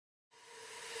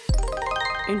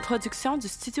une production du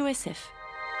Studio SF.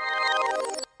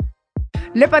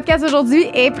 Le podcast aujourd'hui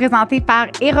est présenté par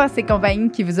Eros et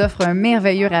compagnie qui vous offre un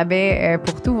merveilleux rabais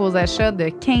pour tous vos achats de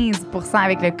 15%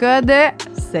 avec le code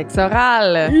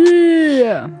SEXORAL.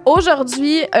 Yeah!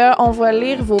 Aujourd'hui, on va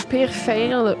lire vos pires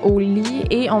fails au lit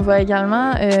et on va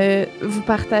également vous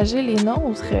partager les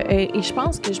nôtres. Et je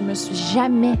pense que je me suis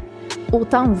jamais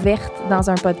autant ouverte dans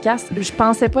un podcast. Je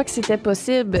pensais pas que c'était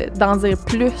possible d'en dire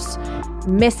plus,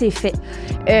 mais c'est fait.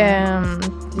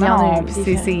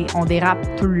 On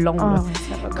dérape tout le long. Ah, là.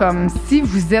 ouais, Comme si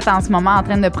vous êtes en ce moment en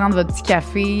train de prendre votre petit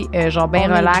café, genre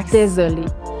bien relax. Désolée.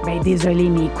 Ben désolé,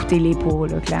 mais écoutez-les pas,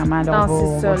 là, clairement. Là,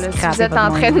 Non, c'est ça. Là, si vous êtes en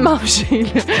train de de manger,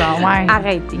 là, genre, ouais.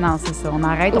 arrêtez. Non, c'est ça. On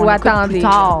arrête. Ou on écoute attendez. plus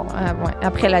tard. Ouais,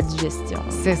 après la digestion.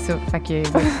 C'est ça. Fait que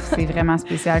ouais, c'est vraiment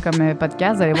spécial comme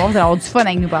podcast. Vous allez voir, vous allez avoir du fun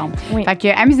avec nous, par exemple. Oui. Fait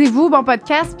que amusez-vous, bon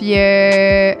podcast, puis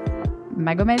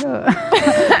ma gomme est là.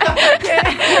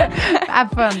 Have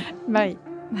fun. Bye.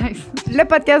 Nice. Le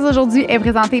podcast d'aujourd'hui est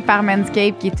présenté par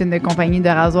Manscaped, qui est une compagnie de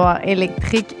rasoirs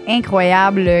électriques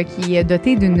incroyable, qui est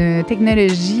dotée d'une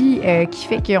technologie qui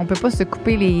fait qu'on peut pas se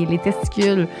couper les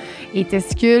testicules. Et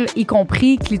testicules, y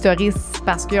compris clitoris,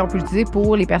 parce qu'on peut l'utiliser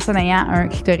pour les personnes ayant un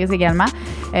clitoris également.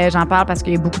 J'en parle parce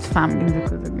qu'il y a beaucoup de femmes qui nous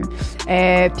écoutent.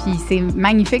 Puis c'est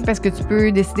magnifique parce que tu peux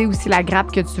décider aussi la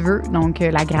grappe que tu veux, donc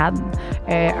la grade.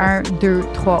 1, 2,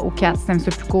 3 ou 4, si t'aimes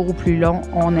ça plus court ou plus long,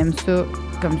 on aime ça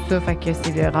comme ça, fait que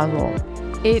c'est le rasoir.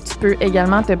 Et tu peux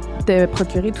également te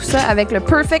procurer tout ça avec le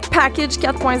Perfect Package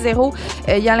 4.0.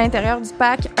 Il y a à l'intérieur du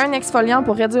pack un exfoliant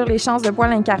pour réduire les chances de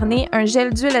poils incarnés, un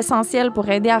gel d'huile essentielle pour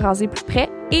aider à raser plus près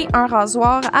et un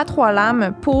rasoir à 3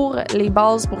 lames pour les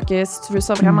bases, pour que si tu veux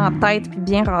ça vraiment en tête puis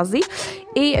bien rasé.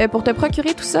 Et pour te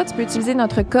procurer tout ça, tu peux utiliser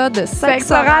notre code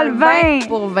SEXORAL20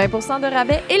 pour 20% de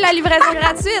rabais et la livraison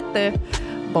gratuite.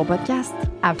 Bon podcast.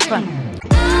 À fun.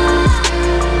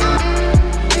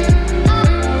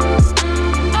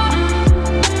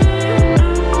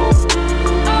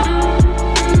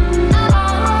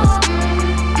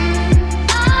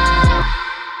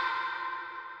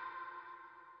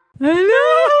 Allô?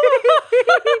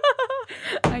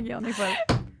 OK, on est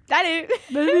pas. Salut!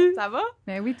 Salut! Ça va?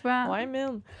 Ben oui, toi. Ouais,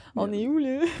 man. On est où,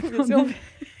 là? OK,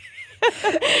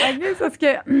 c'est parce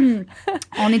que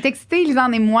on est excités,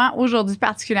 Lisanne et moi, aujourd'hui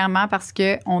particulièrement parce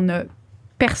qu'on a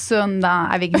personne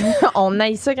avec nous. On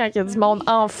haït ça quand il y a du monde,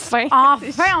 enfin.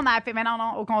 Enfin, on a appelé. Mais non,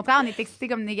 au contraire, on est excités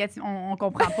comme négatif. On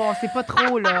comprend pas. On sait pas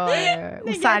trop, là,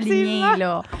 où s'aligner,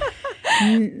 là.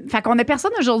 Fait qu'on a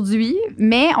personne aujourd'hui,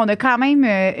 mais on a quand même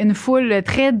une foule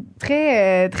très,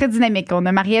 très, très dynamique. On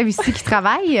a Marie-Ève ici qui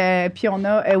travaille, puis on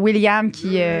a William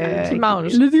qui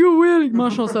mange. Let's go, Will, qui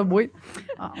mange son Subway.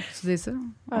 Ah, tu dis ça?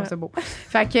 Oh, Ouais. c'est beau.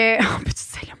 Fait que,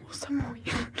 peux-tu dire le mot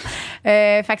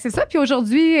Subway? Fait que c'est ça. Puis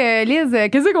aujourd'hui, Liz,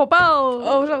 qu'est-ce qu'on parle?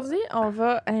 Aujourd'hui, on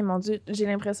va... Hey, mon Dieu, j'ai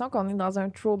l'impression qu'on est dans un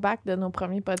throwback de nos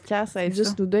premiers podcasts. Ça va être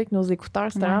juste nous deux avec nos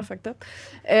écouteurs. C'était vraiment fucked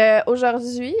up.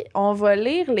 Aujourd'hui, on va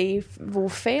lire vos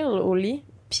fails au lit.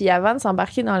 Puis avant de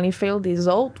s'embarquer dans les fails des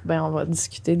autres, ben on va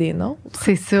discuter des nôtres.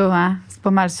 C'est ça, hein? C'est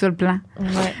pas mal ça le plan.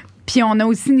 Ouais. Puis on a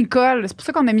aussi Nicole. C'est pour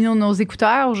ça qu'on a mis nos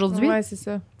écouteurs aujourd'hui. Ouais, c'est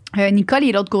ça. Nicole, il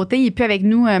est de l'autre côté. Il n'est plus avec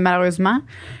nous, malheureusement.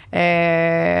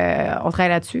 On travaille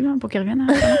là-dessus, là, pour qu'il revienne.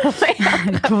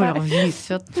 Pour revenir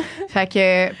ici. Fait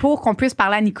que pour qu'on puisse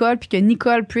parler à Nicole puis que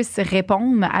Nicole puisse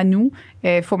répondre à nous,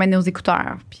 il faut mettre nos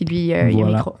écouteurs. Puis lui, il y a le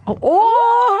micro. Oh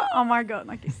my God!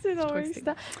 OK. C'est drôle,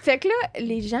 excitant. Fait que là,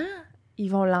 les gens, ils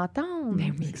vont l'entendre.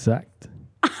 Ben oui. Exact.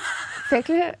 Fait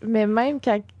que là, mais même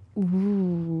quand...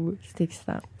 Ouh, c'est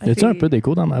excitant. Y a-tu un peu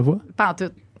d'écho dans ma voix? Pas en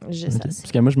tout. Juste Ok. assez.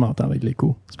 Parce que moi, je m'entends avec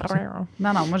l'écho. C'est pour ça.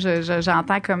 Non, moi,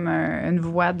 j'entends comme une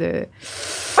voix de...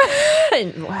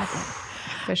 Une voix.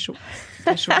 Fait chaud.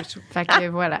 Fait chaud. Fait que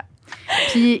voilà.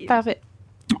 Puis... Parfait.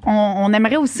 On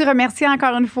aimerait aussi remercier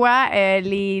encore une fois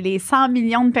les 100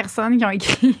 millions de personnes qui ont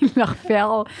écrit leur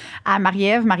fail à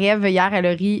Marie-Ève. Marie-Ève, hier, elle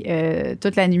a ri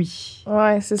toute la nuit.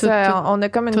 Ouais, c'est ça. On a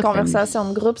comme une toute conversation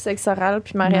de groupe sexoral,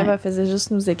 puis Marie-Ève, Ouais. elle faisait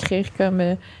juste nous écrire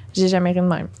comme j'ai jamais ri de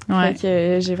même. Ouais. Fait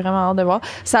que j'ai vraiment hâte de voir.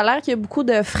 Ça a l'air qu'il y a beaucoup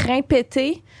de freins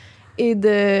pétés et de.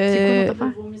 C'est quoi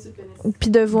ton Puis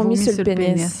de vomi sur le pénis,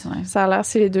 pénis. ouais. Ça a l'air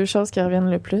c'est les deux choses qui reviennent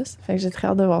le plus. Fait que j'ai très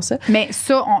hâte de voir ça. Mais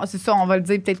ça, c'est ça, on va le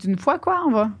dire peut-être une fois, quoi,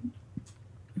 on va.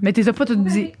 Mais t'es pas tout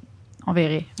dit. On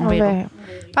verrait. On verra. verra.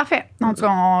 Parfait. En tout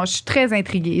cas, je suis très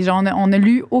intriguée. Genre, on a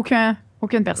lu aucune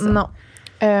personne. Non.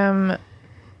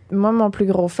 Moi, mon plus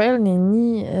gros fail n'est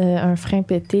ni un frein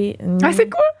pété, ni... Ah, c'est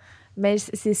quoi? Mais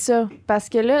c'est ça. Parce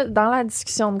que là, dans la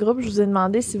discussion de groupe, je vous ai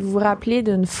demandé si vous vous rappelez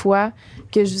d'une fois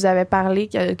que je vous avais parlé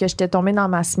que j'étais tombée dans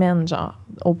ma semaine, genre,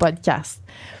 au podcast.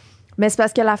 Mais c'est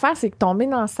parce que l'affaire, c'est que tomber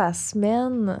dans sa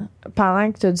semaine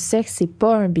pendant que tu as du sexe, c'est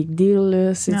pas un big deal. Là.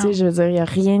 Tu sais, je veux dire, il n'y a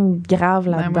rien de grave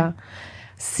là-dedans. Oui.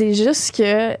 C'est juste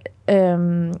que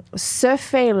ce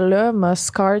fait-là m'a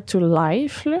scarred to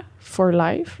life, là, for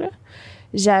life. Là.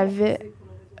 J'avais...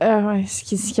 ouais,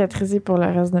 cicatrisé pour le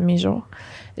reste de mes jours.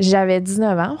 J'avais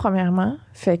 19 ans, premièrement.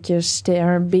 Fait que j'étais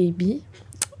un baby.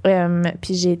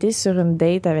 Puis j'ai été sur une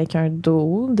date avec un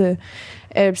dude.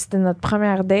 Puis c'était notre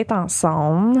première date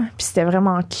ensemble. Puis c'était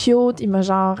vraiment cute. Il m'a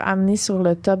genre amené sur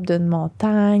le top d'une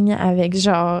montagne avec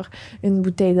genre une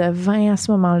bouteille de vin. À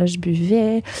ce moment-là, je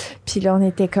buvais. Puis là, on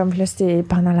était comme... Là, c'était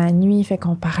pendant la nuit. Fait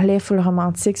qu'on parlait full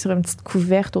romantique sur une petite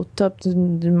couverte au top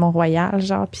du Mont-Royal,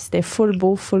 genre. Puis c'était full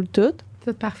beau, full tout.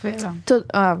 Tout parfait, là. Tout,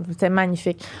 c'était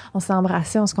magnifique. On s'est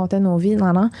embrassés, on se contait nos vies,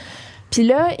 non. Puis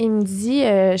là, il me dit,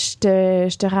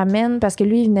 je te ramène, parce que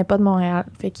lui, il venait pas de Montréal.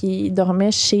 Fait qu'il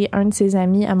dormait chez un de ses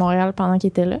amis à Montréal pendant qu'il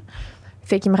était là.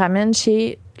 Fait qu'il me ramène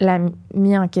chez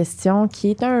l'ami en question, qui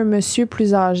est un monsieur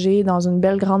plus âgé dans une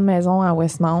belle grande maison à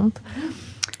Westmount. Tu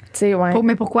sais, ouais.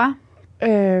 Mais pourquoi?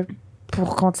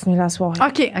 Pour continuer la soirée.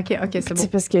 OK, c'est bon.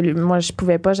 Parce que moi, je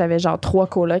pouvais pas, j'avais genre 3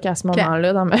 colocs à ce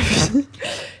moment-là dans ma vie.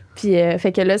 Puis,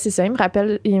 fait que là, c'est ça, il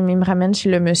me ramène chez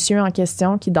le monsieur en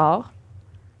question qui dort.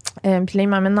 Puis là, il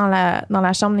m'amène dans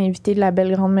la chambre d'invité de la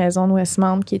belle grande maison de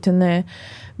Westmount, qui est une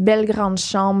belle grande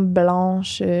chambre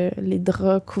blanche, les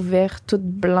draps couverts, tout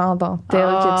blanc dentelle,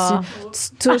 que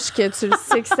tu touches, que tu le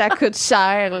sais que ça coûte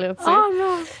cher, là, tu sais. Oh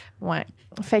non! Ouais.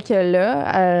 Fait que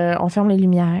là, on ferme les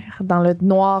lumières. Dans le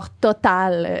noir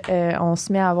total, on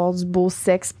se met à avoir du beau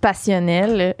sexe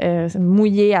passionnel,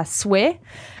 mouillé à souhait.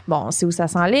 Bon, c'est où ça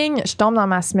s'enligne. Je tombe dans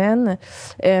ma semaine,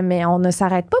 mais on ne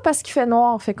s'arrête pas parce qu'il fait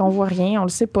noir. Fait qu'on voit rien, on le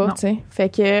sait pas, tu sais. Fait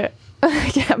que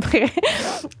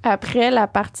après la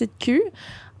partie de cul,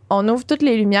 on ouvre toutes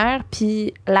les lumières,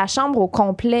 puis la chambre au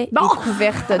complet est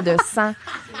couverte de sang.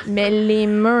 Mais les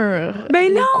murs,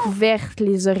 les couvertes,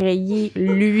 les oreillers,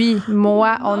 lui,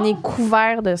 moi, on est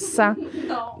couverts de sang.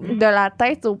 De la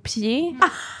tête aux pieds.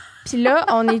 Puis là,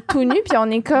 on est tout nus, puis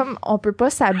on est comme, on peut pas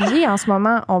s'habiller en ce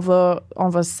moment. On va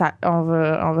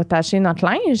tacher notre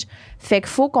linge. Fait qu'il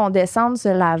faut qu'on descende se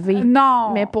laver.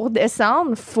 Non! Mais pour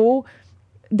descendre, faut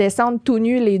descendre tout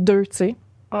nus les deux, tu sais.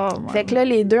 Oh, fait que là,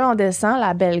 les deux, on descend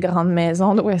la belle grande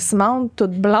maison de Westmount,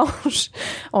 toute blanche.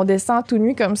 On descend tout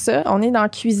nu comme ça. On est dans la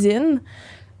cuisine,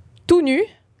 tout nu.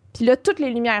 Puis là, toutes les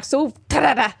lumières s'ouvrent.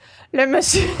 Tadada! Le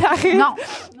monsieur arrive. Non.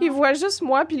 Il voit juste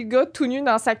moi puis le gars tout nu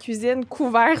dans sa cuisine,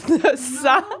 couvert de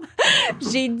sang.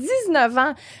 J'ai 19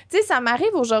 ans. Tu sais, ça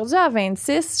m'arrive aujourd'hui à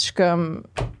 26. Je suis comme...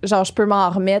 Genre, je peux m'en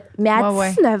remettre. Mais à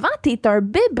 19 ans, t'es un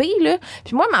bébé, là.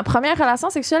 Puis moi, ma première relation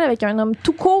sexuelle avec un homme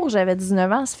tout court, j'avais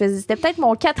 19 ans. C'était peut-être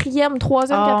mon 4e, 3e,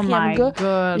 4e gars.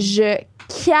 God. Je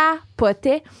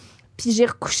capotais. Puis j'ai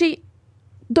recouché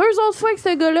 2 autres fois avec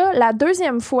ce gars-là. La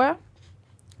 2e fois,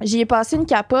 j'y ai passé une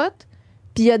capote.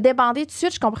 Puis il a débandé tout de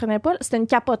suite, je comprenais pas. C'était une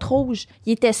capote rouge.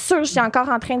 Il était sûr que j'étais encore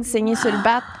en train de saigner sur le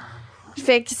bat.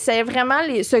 Fait que c'est vraiment...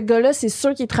 ce gars-là, c'est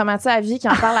sûr qu'il est traumatisé à vie, qu'il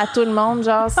en parle à tout le monde.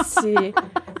 Genre, c'est...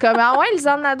 Comme, ah ouais,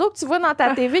 Lisanne Nadeau, que tu vois dans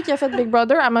ta TV qui a fait Big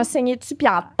Brother, elle m'a saigné dessus, puis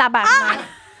en tabarnak.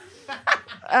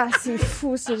 Ah, c'est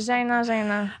fou, c'est gênant.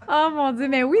 Oh mon Dieu,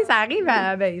 mais oui, ça arrive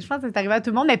je pense que c'est arrivé à tout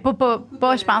le monde, mais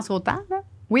pas je pense, autant, là.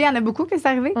 Oui, il y en a beaucoup que c'est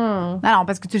arrivé. Non,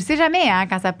 parce que tu le sais jamais, hein,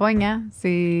 quand ça pogne, hein.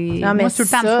 C'est... Non, mais moi, sur le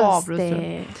temps de soir, là, ça.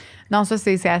 Non, ça,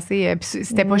 c'est assez... Puis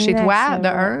c'était pas chez toi, de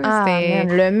un.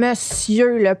 C'était... Man,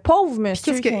 le pauvre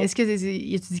monsieur. Puis est-ce que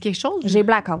tu dis quelque chose? J'ai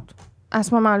blackout. À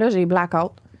ce moment-là, j'ai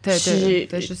blackout.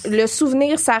 Le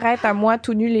souvenir s'arrête à moi,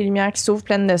 tout nu, les lumières qui s'ouvrent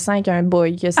pleines de sang avec un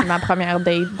boy, que c'est ma première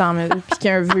date, puis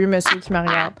qu'il y a un vieux monsieur qui me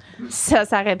regarde. Ça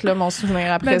s'arrête là, mon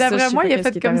souvenir. Après ça, d'après moi, il a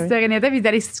fait comme si de rien n'était, puis il est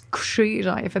allé se coucher,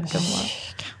 genre, il a fait comme moi.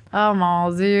 Oh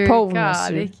mon Dieu. Pauvre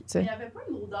monsieur. Il n'y avait pas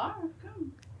une odeur,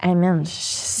 comme... Hey man, je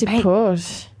sais pas.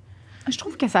 Je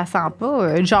trouve que ça sent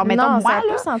pas. Genre, mettons, non, moi, ça là.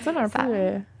 peut sentir un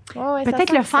peu...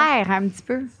 Peut-être le fer, un petit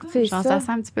peu. C'est genre, ça. ça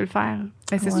sent un petit peu le fer.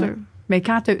 Ben, c'est sûr. Mais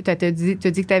quand t'as dit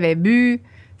que t'avais bu,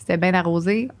 c'était bien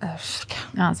arrosé.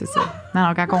 Non, c'est ça.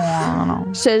 Non, quand on... Non.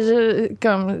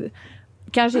 Comme...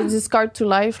 Quand j'ai dit scarred to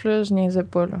life, là, je niaisais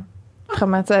pas, là.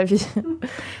 Traumatisé à vie.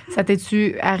 Ça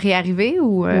t'es-tu réarrivé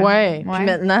ou... Ouais. Puis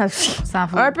maintenant,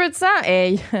 un peu de sang,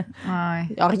 hey! Ouais.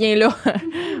 Y a rien là.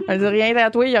 On dit rien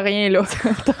tatoué, y a rien là.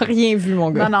 T'as rien vu,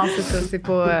 mon gars. Non, c'est ça. C'est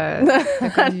pas...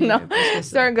 non.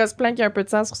 C'est un gosse plein qui a un peu de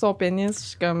sang sur son pénis. Je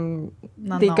suis comme...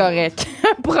 T'es correct.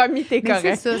 Promis, t'es correct.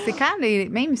 Mais c'est ça. C'est quand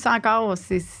même ça encore...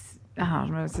 C'est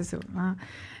ça. Hein.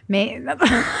 Mais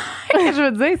ce que je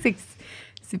veux dire, c'est que...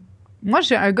 Moi,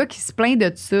 j'ai un gars qui se plaint de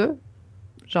ça.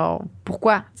 Genre,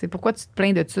 pourquoi? C'est pourquoi tu te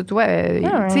plains de ça? Toi,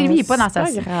 tu sais, lui, il est pas dans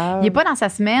sa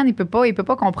semaine, il peut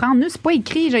pas comprendre. Nous, c'est pas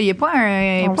écrit, genre, il n'y a pas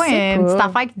une petite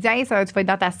affaire qui dit, hey, ça, tu vas être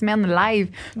dans ta semaine live.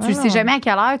 Tu ne sais jamais à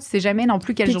quelle heure, tu sais jamais non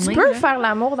plus quelle Puis journée. Tu peux faire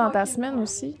l'amour dans ta semaine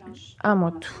aussi. Ah,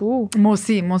 moi, tout. Moi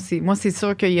aussi. Moi, c'est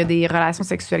sûr qu'il y a des relations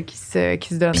sexuelles qui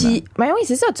se donnent. Puis, ben oui,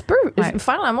 c'est ça. Tu peux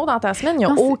faire l'amour dans ta semaine. Il n'y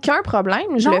a aucun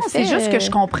problème. Non, c'est juste que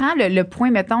je comprends le point,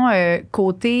 mettons,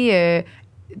 côté...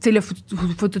 tu sais, là, faut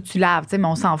que tu laves, tu sais, mais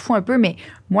on s'en fout un peu. Mais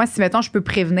moi, si, mettons, je peux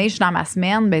prévenir, je suis dans ma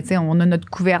semaine, ben, tu sais, on a notre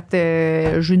couverte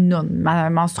ma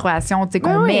menstruation, tu sais,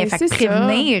 qu'on met. Fait que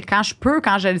prévenir, quand je peux,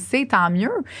 quand je le sais, tant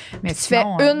mieux. Mais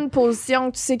sinon, tu fais une position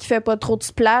que tu sais qu'il fait pas trop de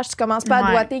splash, tu commences pas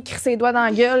à doigter, crisser ses doigts dans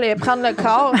la gueule et prendre le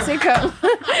corps, tu sais, comme...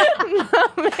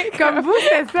 non, mais comme vous,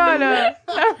 c'est ça, là.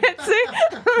 Mais tu sais...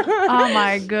 Oh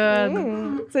my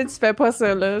God. Tu sais, tu fais pas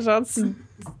ça, là. Genre, tu...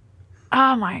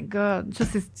 Oh my God. Ça,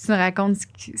 tu nous racontes ce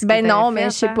que ben non, mais fait,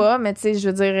 je sais pas. Mais tu sais, je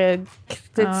veux dire, tu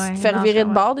te fais revirer de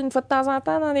bord une fois de temps en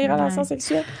temps dans les relations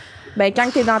sexuelles. Ben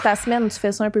quand t'es dans ta semaine, tu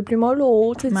fais ça un peu plus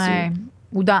mollo. Tu sais,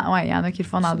 ou dans... Ouais, il y en a qui le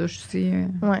font dans la douche aussi.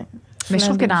 Ouais. Mais je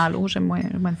trouve que dans l'eau, j'aime moins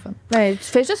le fun. Ben, tu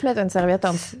fais juste mettre une serviette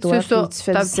en dessous de toi, puis tu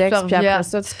fais du sexe, puis après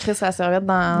ça, tu crisses la serviette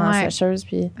dans la sécheuse.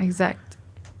 Puis... Exact.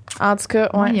 En tout cas,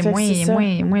 il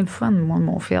est moins le fun, moi,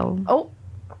 mon fil. Oh!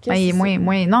 Ben, il est moins,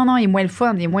 non, il est moins le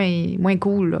fun, il est moins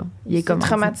cool. Là. Il est comme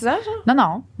traumatisant,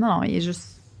 genre? Non, il est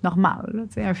juste normal,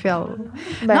 tu sais, un fil.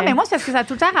 Ben, non, mais moi, c'est parce que ça a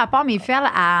tout le temps rapport, mes fils,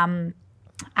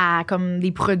 à comme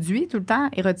des produits tout le temps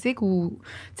érotiques ou,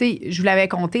 tu sais, je vous l'avais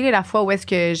compté la fois où est-ce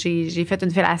que j'ai fait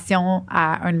une fellation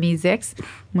à un de mes ex.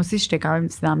 Moi aussi, j'étais quand même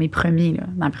dans mes premiers, là,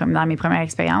 dans mes premières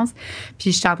expériences.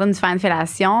 Puis j'étais en train de faire une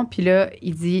fellation, puis là,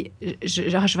 il dit, je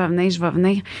vais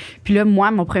venir. Puis là, moi,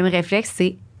 mon premier réflexe,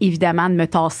 c'est évidemment de me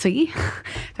tasser.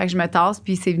 Fait que je me tasse,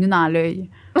 puis c'est venu dans l'œil.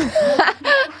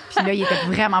 Puis là, il était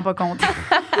vraiment pas content.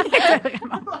 Il était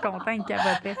vraiment pas content, il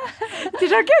capotait. T'es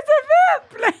genre, qu'est-ce que tu fais?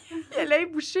 Puis là, il a l'œil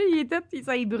bouché,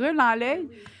 il brûle dans l'œil.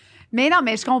 Mais non,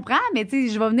 mais je comprends, mais tu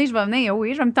sais, je vais venir.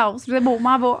 Oui, je vais me tasser. Je dis, bon,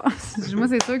 m'en va. Moi,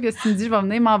 c'est sûr que si tu me dis, je vais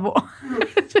venir, m'en va.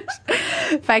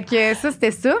 Fait que ça,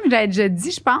 c'était ça. J'avais déjà dit,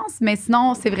 je pense. Mais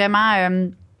sinon, c'est vraiment...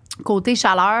 côté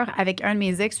chaleur, avec un de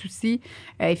mes ex aussi,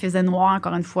 il faisait noir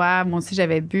encore une fois. Moi aussi,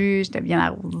 j'avais bu, j'étais bien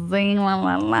arrosée.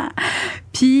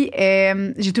 Puis,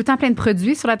 j'ai tout le temps plein de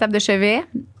produits sur la table de chevet.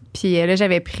 Puis là,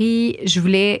 j'avais pris, je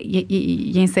voulais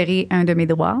y insérer un de mes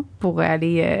doigts pour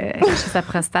aller chercher sa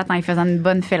prostate en y faisant une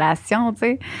bonne fellation, tu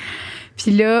sais.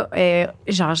 Puis là,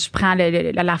 genre, je prends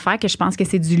l'affaire que je pense que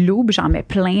c'est du lube, j'en mets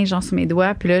plein, genre, sur mes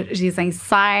doigts. Puis là, je les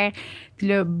insère. Puis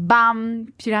là, bam!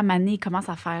 Puis là, Mané commence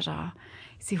à faire genre...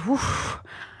 C'est ouf!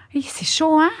 Hey, c'est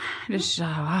chaud, hein? Là, je suis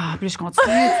genre, puis là, je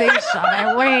continue, tu sais. Je suis genre,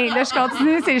 ben oui, là, je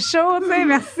continue, c'est chaud, tu sais,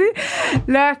 merci.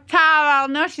 Là,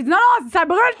 tabarnouche, il dit, non, ça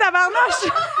brûle,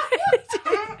 tabarnouche!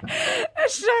 Là,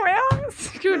 je suis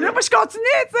genre, là, moi, je continue,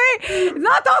 tu sais.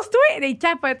 Non, tasse-toi! Là, il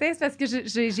capotait, c'est parce que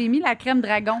j'ai mis la crème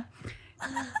dragon.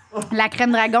 La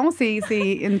crème dragon, c'est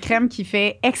une crème qui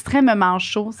fait extrêmement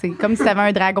chaud. C'est comme si tu avais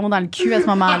un dragon dans le cul à ce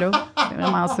moment-là. C'est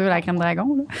vraiment ça, la crème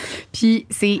dragon. Là. Puis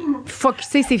c'est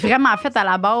focusé, c'est vraiment fait à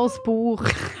la base pour...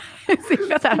 c'est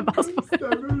fait à la base pour...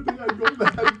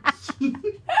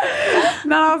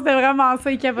 Non, c'était vraiment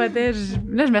ça, il capotait.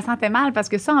 Là, je me sentais mal parce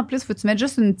que ça, en plus, faut que tu mettes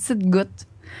juste une petite goutte.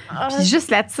 Puis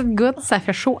juste la petite goutte, ça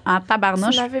fait chaud en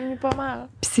tabarnouche. Tu m'avais mis pas mal.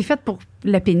 Puis c'est fait pour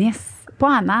le pénis,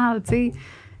 pas anal, tu sais.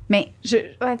 Mais tu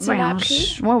l'as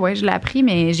appris? Oui, je l'ai appris,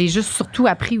 mais j'ai juste surtout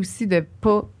appris aussi de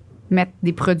pas mettre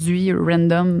des produits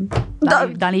random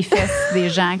dans les fesses des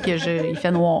gens il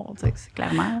fait noir, tu sais, c'est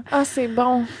clairement. Ah, c'est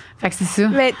bon. Fait que c'est ça.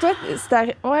 Mais toi,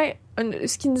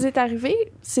 ce qui nous est arrivé,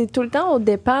 c'est tout le temps au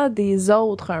dépens des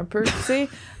autres un peu, tu sais.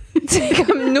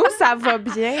 Comme nous, ça va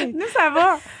bien. Nous, ça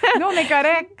va. Nous, on est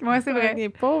correct. Moi, c'est vrai. On est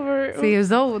pauvres. C'est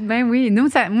eux autres. Ben oui. Nous,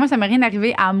 moi, ça m'est rien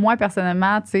arrivé à moi,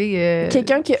 personnellement, tu sais.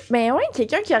 Quelqu'un qui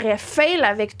aurait fail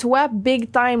avec toi big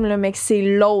time, là, mais que c'est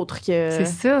l'autre que... C'est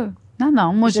ça.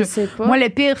 Non. Moi, je sais pas. Moi, le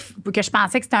pire que je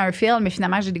pensais que c'était un fail, mais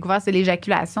finalement, j'ai découvert, c'est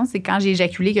l'éjaculation. C'est quand j'ai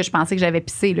éjaculé que je pensais que j'avais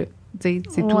pissé, là. Tu sais,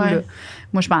 c'est tout, là.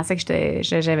 Moi, je pensais que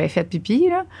j'avais fait pipi,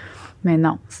 là. Mais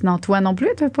non. Sinon, toi non plus,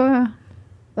 t'as pas...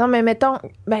 Non, mais mettons,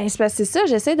 c'est ça,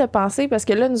 j'essaie de penser, parce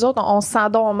que là, nous autres, on se sent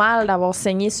donc mal d'avoir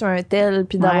saigné sur un tel,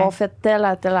 puis d'avoir fait telle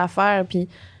affaire, puis...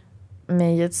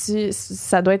 Mais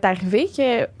ça doit être arrivé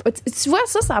que... Tu vois,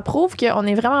 ça prouve qu'on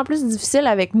est vraiment plus difficile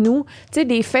avec nous. Tu sais,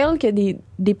 des fails que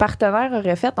des partenaires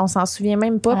auraient fait, on s'en souvient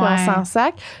même pas, puis on s'en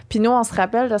sac. Puis nous, on se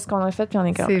rappelle de ce qu'on a fait, puis on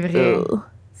est comme... C'est vrai.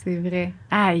 C'est vrai.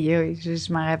 Aïe,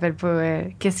 je m'en rappelle pas.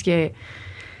 Qu'est-ce que...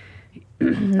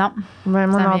 Non. Ben,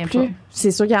 moi non plus. Pas. C'est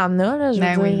sûr qu'il y en a, là, je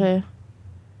veux dire.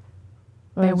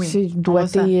 Ben oui.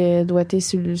 Doigté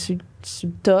sur le sur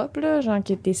le top, là, genre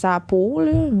qui était sa peau,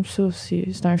 là. Ça,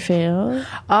 c'est un fait.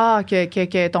 Ah,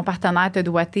 que ton partenaire te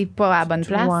doigté pas à la bonne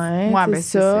place? Ouais, ben,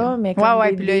 c'est ça. Mais comme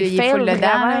ouais, puis là, il est full dedans.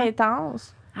 Vraiment là.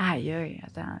 intense. Aïe, aïe,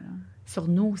 attends. Là. Sur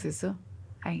nous, c'est ça.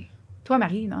 Hey. Toi,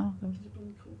 Marie, non?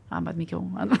 En bas de micro.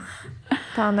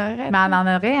 T'en aurais? Mais on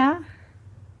en aurait, hein?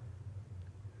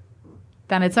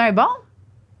 T'en as-tu un bon?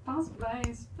 Je pense, c'est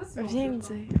pas si bon Viens que le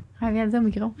ça. dire. Ah, viens le dire au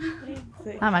micro.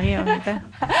 Ah, Marie, en même temps.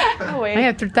 Ah Marie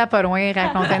est tout le temps pas loin,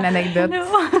 raconter une anecdote. Mais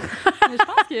je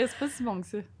pense que c'est pas si bon que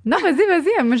ça. Non,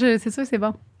 vas-y. Moi, c'est sûr que c'est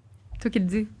bon. Toi qui le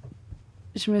dis.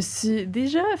 Je me suis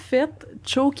déjà fait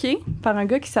choquer par un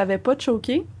gars qui savait pas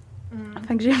choquer.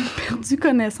 Fait que j'ai perdu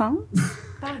connaissance.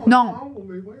 Non.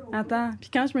 Attends, puis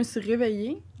quand je me suis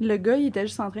réveillée, le gars, il était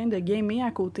juste en train de gamer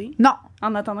à côté, Non.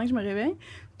 en attendant que je me réveille.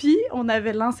 Puis on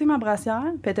avait lancé ma brassière,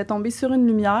 puis elle était tombée sur une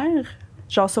lumière,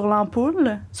 genre sur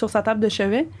l'ampoule, sur sa table de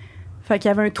chevet. Fait qu'il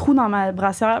y avait un trou dans ma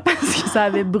brassière parce que ça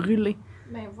avait brûlé.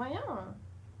 Ben voyons.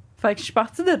 Fait que je suis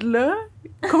partie de là,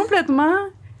 complètement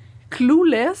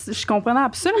clueless. Je comprenais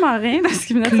absolument rien de ce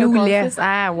qui venait de se Clueless. passer.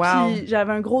 Ah, wow. Puis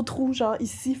j'avais un gros trou, genre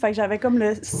ici. Fait que j'avais comme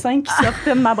le sein qui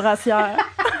sortait de ma brassière.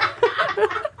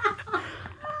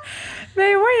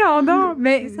 Mais voyons donc.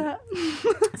 Mais Ça.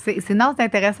 non, c'est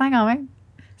intéressant quand même.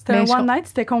 C'était Mais un one night,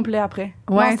 c'était complet après.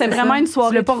 Ouais, Non, c'était c'est vraiment ça. une soirée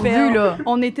Tu l'as pas de revu, fête. là.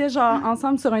 On était genre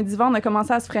ensemble sur un divan, on a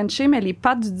commencé à se frencher, mais les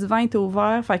pattes du divan étaient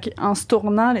ouvertes. Fait qu'en se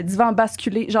tournant, le divan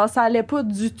basculait. Genre, ça allait pas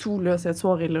du tout, là, cette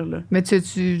soirée-là. Là. Mais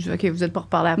OK, vous êtes pas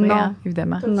reparlé après, Non. hein,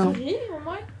 évidemment. Non. ri au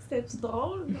moins? C'était-tu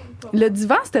drôle? Le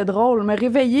divan, c'était drôle. Me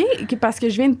réveiller parce que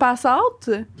je viens de pass out.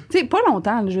 Tu sais, pas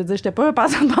longtemps, là, je veux dire, j'étais pas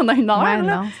pass out pendant une heure. Ouais,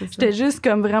 là. non, c'est ça. J'étais juste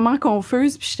comme vraiment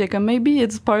confuse, puis j'étais comme maybe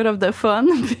it's part of the fun.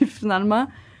 Puis finalement,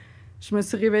 je me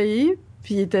suis réveillée,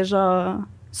 puis il était genre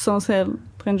sans sel, en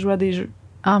train de jouer à des jeux.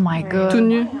 Oh my God. Tout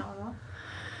nu.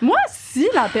 Moi, si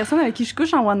la personne avec qui je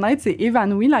couche en one night s'est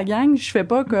évanouie, la gang, je fais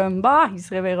pas comme bah, il se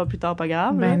réveillera plus tard, pas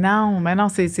grave. là. Ben non,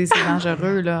 c'est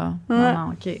dangereux, là. Ouais.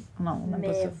 Non, OK. Non, on n'aime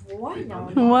pas ça.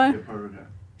 voyons. Ouais.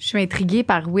 Je suis intriguée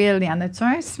par Will. Y en a-tu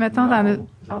un, si mettons, t'en as...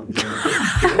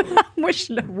 Moi, je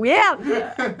suis là. Will!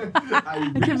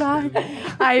 OK, bye.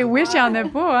 I wish il y en a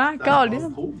pas, hein? Colin.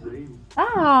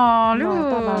 Ah, là! Non,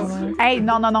 pas mal, Hey,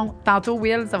 non. Tantôt,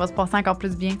 Will, ça va se passer encore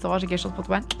plus bien. Tu vas voir, j'ai quelque chose pour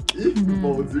toi.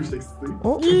 Mon Dieu, je suis excitée.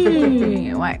 Oh!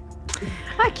 Ouais.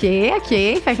 OK.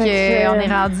 Fait que, on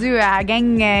est rendu à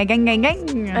gang. Gang.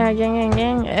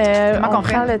 Comment On qu'on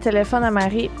fait? prend le téléphone à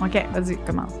Marie. OK, vas-y,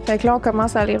 commence. Fait que là, on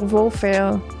commence à lire vos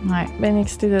fails. Ouais. Bien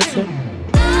excité de ça.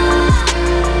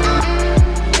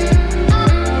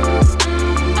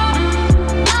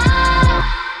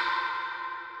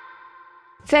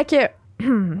 Fait que,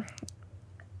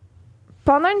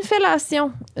 pendant une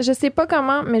fellation, je sais pas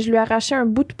comment, mais je lui ai arraché un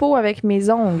bout de peau avec mes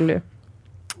ongles.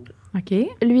 OK.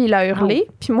 Lui, il a hurlé,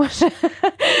 puis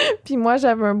moi,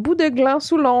 j'avais un bout de gland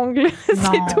sous l'ongle. Non.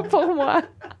 C'est tout pour moi.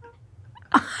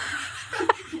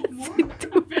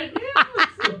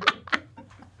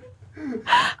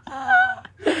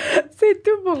 C'est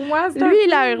tout pour moi. Lui,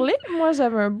 il a hurlé, moi,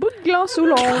 j'avais un bout de gland sous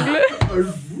l'ongle. Un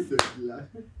bout de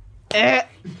gland.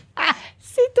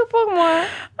 C'est tout pour moi.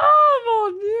 Oh,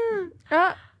 mon Dieu!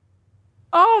 Ah,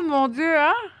 Oh, mon Dieu,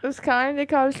 hein? c'est quand même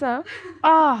décalçant.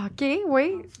 Ah, OK,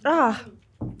 oui. Ah,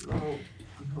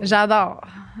 J'adore.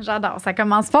 Ça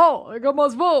commence fort.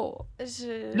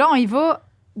 Là, on y va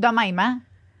de même, hein?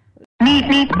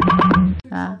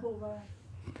 Hein?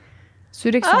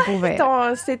 Ceux-là qui sont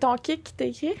ouverts. C'est ton kick qui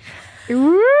t'écrit?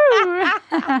 Ouh!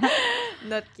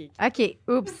 Notre kick. OK,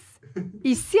 oups.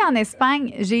 Ici, en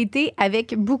Espagne, j'ai été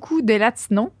avec beaucoup de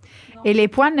latinos et les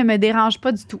poils ne me dérangent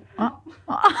pas du tout. Hein?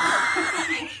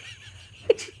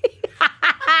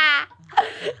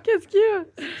 Qu'est-ce qu'il y a?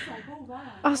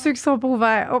 Ah, ceux qui sont pas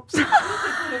ouverts. Oups.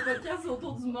 Le podcast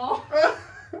autour du monde.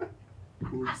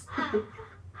 Cool.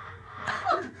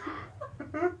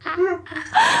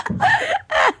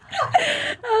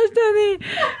 Ah, je t'en ai.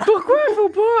 Pourquoi il faut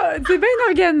pas. C'est bien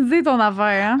organisé ton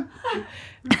affaire,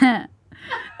 hein?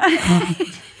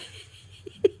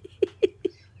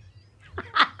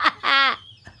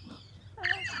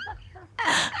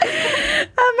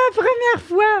 À ma première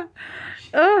fois,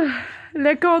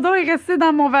 le condom est resté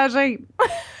dans mon vagin.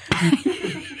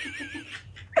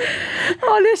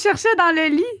 On le cherchait dans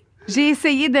le lit. J'ai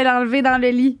essayé de l'enlever dans le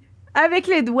lit avec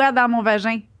les doigts dans mon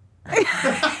vagin.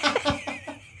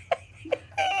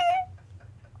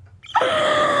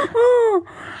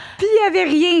 Puis il n'y avait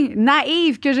rien.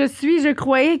 Naïve que je suis, je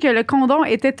croyais que le condom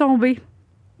était tombé.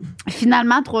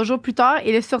 Finalement, 3 jours plus tard,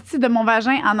 il est sorti de mon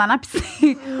vagin en allant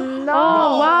pisser. Non!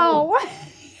 Oh, wow!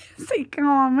 C'est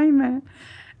quand même...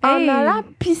 En Hey. allant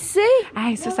pisser?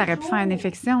 Hey, ça aurait pu faire une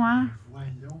infection, hein?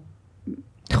 Voyons.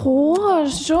 3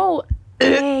 jours.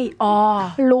 Hey! Oh!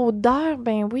 L'odeur,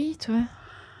 ben oui, toi.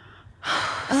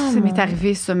 Ça m'est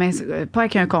arrivé, ça, mais pas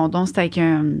avec un condom, c'était avec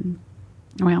un.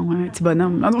 Oui, un petit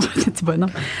bonhomme. Non, c'est un petit bonhomme.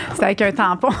 C'était avec un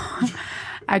tampon.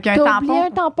 Avec un T'as oublié tampon.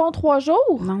 un tampon 3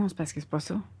 jours? Non, c'est parce que c'est pas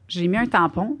ça. J'ai mis un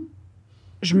tampon.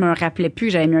 Je me rappelais plus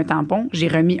que j'avais mis un tampon. J'ai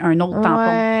remis un autre tampon.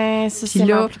 Ouais, ça, Puis c'est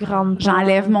là, la plus grande.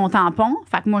 J'enlève mon tampon.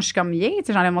 Fait que moi, je suis comme, yeah, tu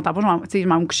sais, j'enlève mon tampon, je m'en vais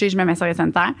me coucher, je mets ma serviette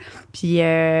sanitaire. Puis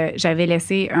j'avais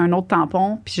laissé un autre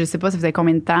tampon. Puis je sais pas, ça faisait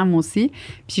combien de temps, moi aussi.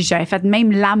 Puis j'avais fait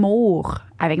même l'amour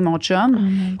avec mon chum.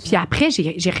 Puis après,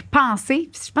 j'ai repensé.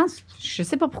 Puis je pense, je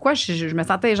sais pas pourquoi, je me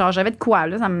sentais, genre, j'avais de quoi,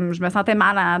 là. Je me sentais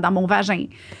mal dans mon vagin.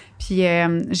 Puis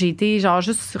j'ai été, genre,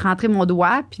 juste rentrer mon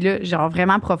doigt. Puis là, genre,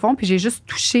 vraiment profond. Puis j'ai juste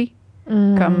touché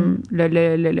comme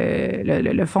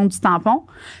le fond du tampon.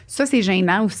 Ça, c'est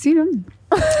gênant aussi, là.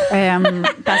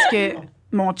 Parce que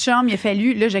mon chum, il a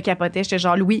fallu, là, je capotais. J'étais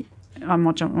genre, Louis, viens.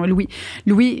 Là,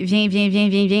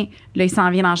 il s'en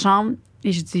vient dans la chambre.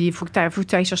 Et je dis, il faut que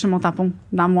tu ailles chercher mon tampon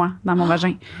dans mon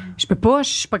vagin. Je peux pas, je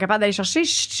suis pas capable d'aller chercher.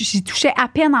 J'y touchais à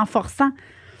peine en forçant.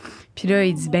 Puis là,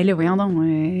 il dit, ben là, voyons donc.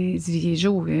 Il dit,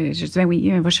 Jo, je dis, ben oui,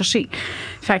 va chercher.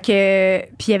 Fait que,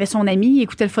 puis il y avait son ami, il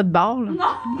écoutait le football.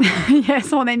 Il y avait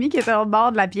son ami qui était au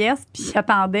bord de la pièce, puis il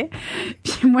attendait.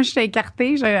 Puis moi, j'étais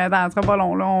écartée. Dans ce pas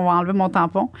long, là, on va enlever mon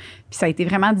tampon. Puis ça a été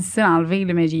vraiment difficile à enlever,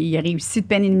 là, mais il a réussi de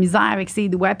peine et de misère avec ses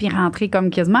doigts, puis rentrer comme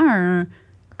quasiment un.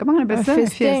 Comment on appelle ça?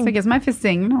 Fisting. C'est quasiment un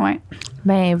fisting, là, ouais.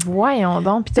 Ben voyons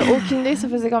donc. Puis t'as aucune idée, ça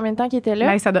faisait combien de temps qu'il était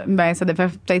là? Ça devait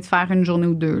peut-être faire une journée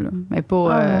ou deux, là. Mais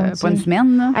pas Dieu. une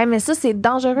semaine, là. Hey, mais ça, c'est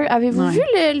dangereux. Avez-vous vu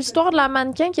l'histoire de la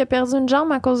mannequin qui a perdu une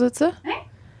jambe à cause de ça?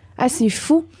 Ah, c'est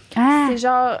fou. Ah! C'est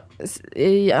genre...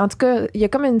 en tout cas, il y a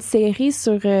comme une série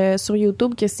sur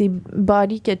YouTube que c'est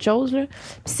Body quelque chose, là. Puis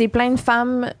c'est plein de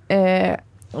femmes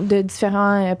de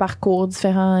différents parcours,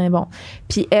 différents... bon.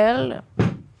 Puis elle...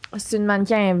 C'est une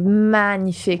mannequin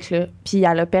magnifique, là. Puis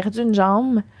elle a perdu une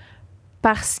jambe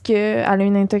parce qu'elle a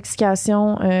une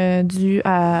intoxication due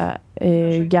à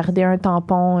garder un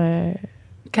tampon.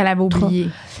 Qu'elle avait oublié.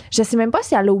 Je sais même pas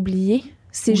si elle l'a oublié.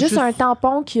 C'est juste un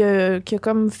tampon qui a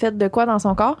comme fait de quoi dans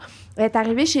son corps. Elle est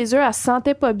arrivée chez eux, elle se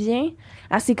sentait pas bien.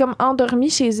 Elle s'est comme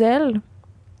endormie chez elle.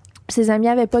 Ses amis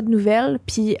avaient pas de nouvelles,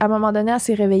 puis à un moment donné, elle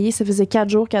s'est réveillée. Ça faisait 4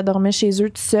 jours qu'elle dormait chez eux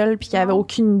toute seule, puis qu'elle avait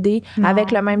aucune idée. Non.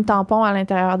 Avec le même tampon à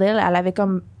l'intérieur d'elle, elle avait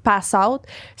comme pass out.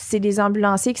 C'est des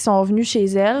ambulanciers qui sont venus chez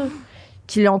elle,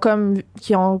 qui ont comme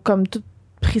tout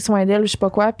pris soin d'elle, je sais pas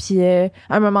quoi. Puis à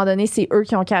un moment donné, c'est eux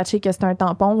qui ont catché que c'était un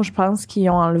tampon. Je pense qu'ils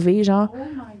ont enlevé, genre. Oh my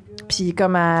God. Puis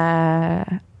comme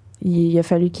il a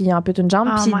fallu qu'il ampute une jambe.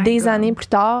 Oh Puis my des God. années plus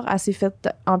tard, elle s'est fait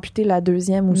amputer la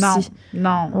deuxième aussi.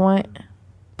 Non. Ouais.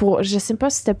 Je sais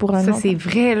pas si c'était pour un Ça, autre. c'est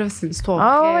vrai, là. C'est une histoire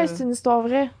Ah vraie. ouais, là. c'est une histoire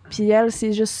vraie. Puis elle,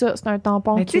 c'est juste ça. C'est un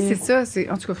tampon. Mais tu sais, c'est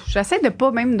ça. En tout cas, j'essaie de pas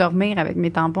même dormir avec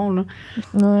mes tampons, là.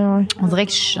 Ouais. On dirait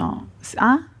que je suis. Hein?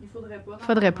 Il faudrait pas.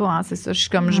 Faudrait pas, hein, c'est ça. Je suis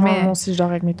comme, je Moi mets aussi, je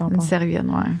dors avec mes tampons. une serviette,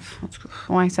 ouais. En tout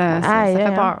cas, ouais, ça Aïe, fait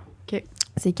aïe, peur. OK.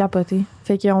 C'est capoté.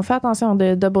 Fait qu'on fait attention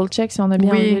de double-check si on a bien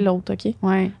Oui. enlevé l'autre, OK?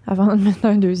 Ouais. Avant de mettre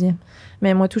un deuxième.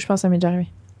 Mais moi, tout, je pense que ça m'est déjà arrivé.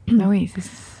 Ben oui, je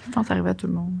pense que ça arrive à tout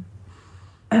le monde.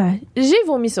 J'ai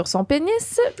vomi sur son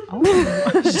pénis.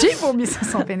 J'ai vomi sur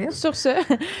son pénis. Sur ce,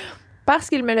 parce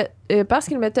qu'il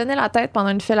me tenait la tête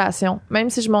pendant une fellation, même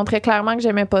si je montrais clairement que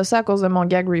j'aimais pas ça à cause de mon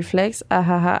gag reflex.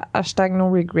 Hashtag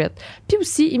no regret. Puis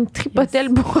aussi, il me tripotait le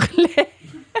bourrelet.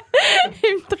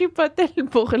 Il me tripotait le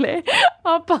bourrelet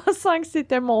en pensant que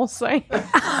c'était mon sein.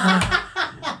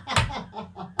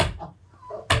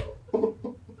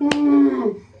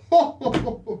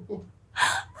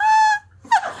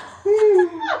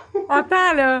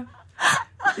 Attends, là.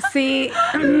 C'est.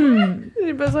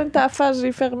 J'ai besoin de ta face,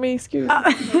 j'ai fermé, excuse.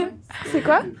 C'est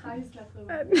quoi?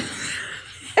 13,80.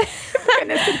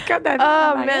 connaissais le code d'avis.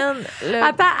 Ah, de ma mère. man.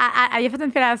 Attends, elle a fait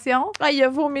une fellation. Ah, il a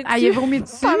vomi dessus. Elle y a vomi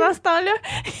dessus. Pendant ce temps-là,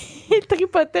 il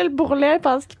tripotait le bourrelet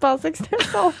parce qu'il pensait que c'était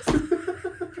son sein.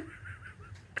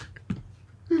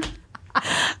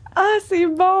 Ah, c'est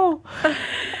bon!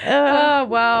 Ah,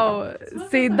 wow!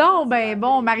 C'est donc ben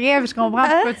bon. Marie-Ève, je comprends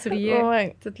pourquoi tu riais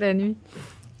Ouais. toute la nuit.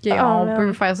 OK, Oh, on man.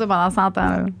 peut faire ça pendant 100 ans.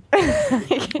 là.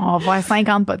 On va faire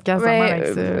 50 podcasts seulement avec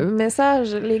ça.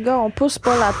 Message, les gars, on pousse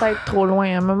pas la tête trop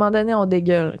loin. À un moment donné, on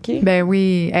dégueule, OK? Ben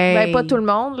oui. Hey. Ben, pas tout le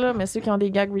monde, là, mais ceux qui ont des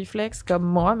gags réflexes, comme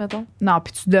moi, mettons. Non,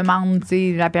 puis tu demandes, tu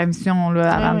sais, la permission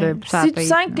là, avant de pousser la Si tu tête,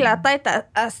 sens là. que la tête,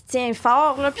 elle se tient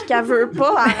fort, là, puis qu'elle veut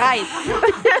pas, arrête.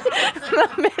 Non,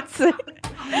 mais tu sais.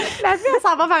 La fille, elle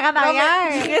s'en va faire en Non, mais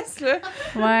arrière. Chris, là.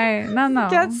 Ouais, non.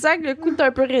 Quand tu sens que le coup est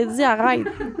un peu raidi, arrête.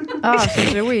 Ah,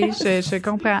 oui, je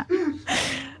comprends.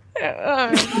 Ah,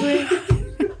 tu sais.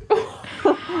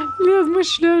 Liz, moi, je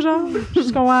suis là, genre,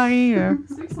 je comprends rien.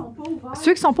 Ceux qui sont pas ouverts.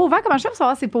 Ceux qui sont pas ouverts, comment je fais pour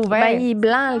savoir si c'est pas ouvert? Ben, il est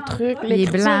blanc, le truc. Il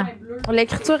est blanc.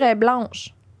 L'écriture est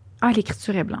blanche. Ah,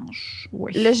 l'écriture est blanche.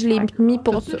 Oui. Là, je l'ai mis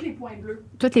pour ça. Tous les points bleus.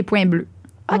 Tous les points bleus.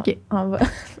 OK. On va.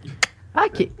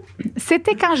 OK.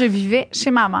 C'était quand je vivais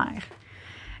chez ma mère.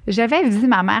 J'avais avisé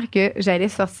ma mère que j'allais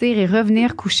sortir et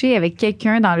revenir coucher avec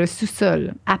quelqu'un dans le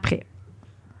sous-sol après.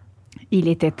 Il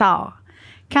était tard.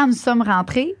 Quand nous sommes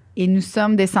rentrés et nous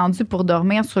sommes descendus pour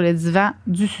dormir sur le divan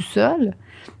du sous-sol,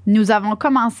 nous avons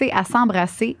commencé à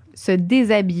s'embrasser, se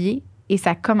déshabiller et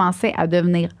ça commençait à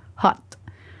devenir hot.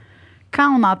 Quand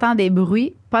on entend des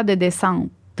bruits, pas de descendre.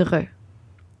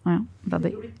 Hein?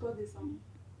 Attendez.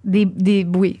 Des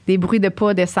bruits de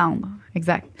pas descendre.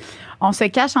 Exact. On se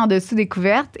cache en dessous des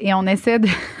couvertes et on essaie de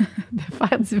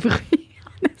faire du bruit.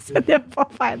 On essaie de pas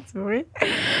faire du bruit.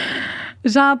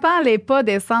 J'entends les pas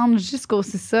descendre jusqu'au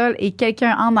sous-sol et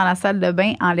quelqu'un entre dans la salle de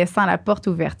bain en laissant la porte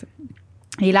ouverte.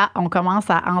 Et là, on commence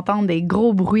à entendre des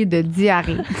gros bruits de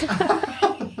diarrhée.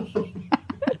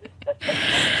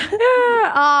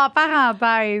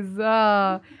 Parenthèse.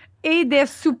 Et des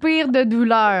soupirs de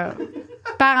douleur.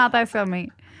 Parenthèse fermée.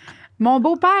 Mon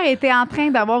beau-père était en train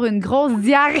d'avoir une grosse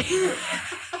diarrhée.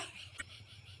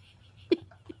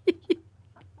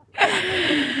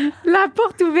 La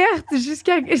porte ouverte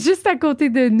juste à côté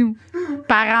de nous.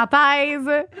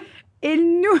 Parenthèse.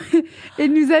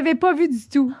 Il nous avait pas vus du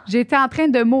tout. J'étais en train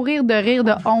de mourir de rire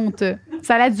de honte.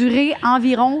 Ça a duré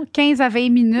environ 15 à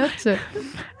 20 minutes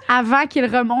avant qu'il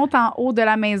remonte en haut de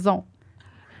la maison.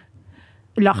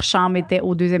 Leur chambre était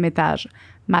au 2e étage.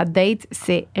 Ma date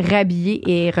s'est rhabillée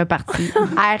et est repartie.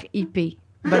 R.I.P.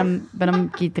 Bonhomme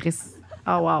qui est triste.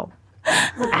 Oh, wow.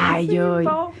 Aïe, aïe.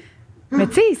 Mais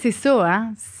tu sais, c'est ça,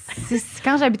 hein.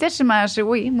 Quand j'habitais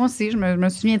oui, moi aussi, je me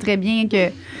souviens très bien que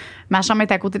ma chambre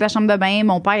était à côté de la chambre de bain.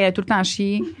 Mon père, il allait tout le temps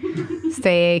chier.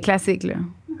 C'était classique, là.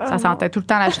 Ça sentait tout le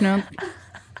temps la chenoute.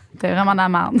 C'était vraiment de la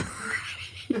merde.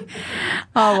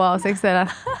 Oh, wow, c'est excellent.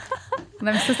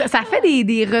 Ça fait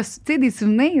des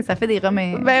souvenirs, ça fait des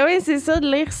remèdes. Ben oui, c'est ça,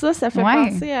 de lire ça, ça fait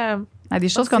penser à des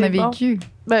choses qu'on a vécues. Bon.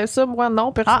 Ben ça, moi,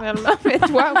 non, personnellement. Mais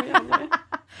toi, oui.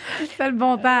 C'est le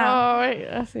bon temps. Ah oui,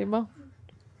 c'est bon.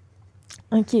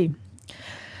 OK.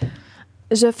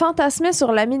 Je fantasmais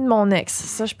sur l'ami de mon ex.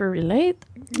 Ça, je peux relate.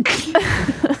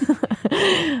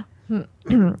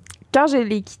 Quand je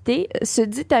l'ai quitté, ce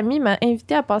dit ami m'a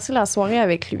invité à passer la soirée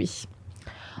avec lui.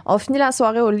 On finit la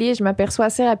soirée au lit et je m'aperçois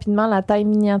assez rapidement la taille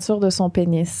miniature de son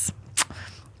pénis.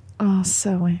 Ah,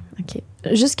 ça, oui. OK.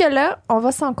 Jusque-là, on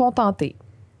va s'en contenter.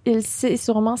 Il sait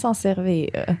sûrement s'en servir.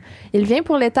 Il vient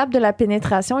pour l'étape de la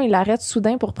pénétration. Il arrête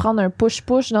soudain pour prendre un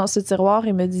push-push dans ce tiroir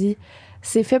et me dit «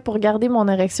 C'est fait pour garder mon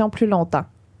érection plus longtemps. »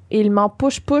 Et il m'en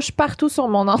push-push partout sur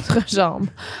mon entrejambe.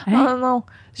 Hein? Oh non,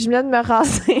 je viens de me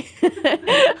raser.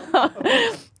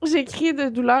 J'ai crié de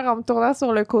douleur en me tournant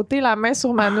sur le côté, la main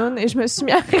sur ma noune, et je me suis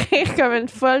mis à rire comme une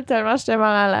folle tellement j'étais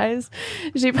mal à l'aise.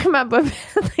 J'ai pris ma bobette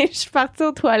et je suis partie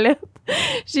aux toilettes.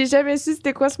 J'ai jamais su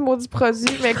c'était quoi ce maudit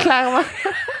produit, mais clairement,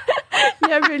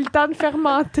 il avait eu le temps de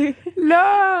fermenter.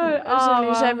 Là, je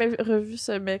n'ai jamais revu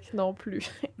ce mec non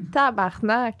plus.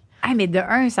 Tabarnak. Ah, mais de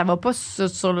un, ça va pas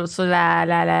sur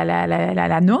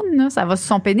la noune, là. Ça va sur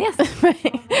son pénis.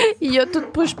 Il y a tout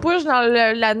push-push dans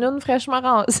la noune fraîchement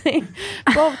rasée.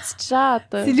 Pauvre petite chatte.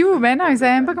 C'est loup, ben non, il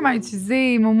savait même pas comment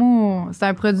l'utiliser, Momo. C'est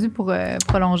un produit pour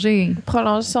prolonger.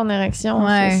 Prolonger son érection.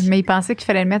 Ouais, mais il pensait qu'il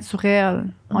fallait le mettre sur elle.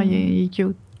 Oh, il est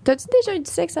cute. T'as-tu déjà eu du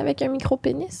sexe avec un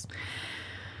micro-pénis?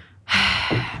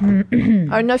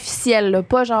 Un officiel, là,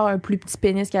 pas genre un plus petit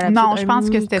pénis qu'à la Non, je pense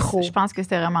que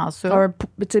c'était vraiment ça.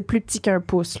 Plus petit qu'un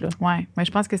pouce, là. Ouais, mais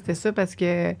je pense que c'était ça parce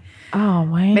que. Ah,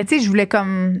 ouais. Mais tu sais, je voulais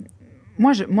comme.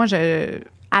 Moi,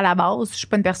 à la base, je suis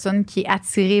pas une personne qui est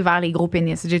attirée vers les gros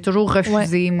pénis. J'ai toujours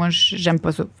refusé. Ouais. Moi, j'aime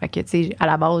pas ça. Fait que, tu sais, à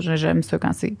la base, j'aime ça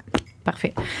quand c'est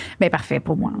parfait. Mais parfait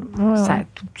pour moi. Ouais, ça, ouais.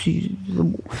 Tout petit.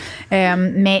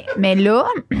 Mais là.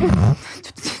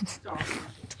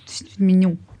 tout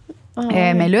mignon.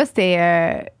 Mais là,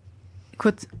 c'était...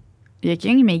 écoute, il y a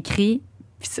quelqu'un qui m'a écrit,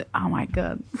 puis ça, oh my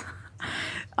God.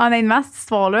 Honnêtement, cette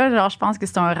histoire-là, genre, je pense que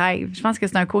c'est un rêve. Je pense que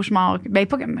c'est un cauchemar. Ben,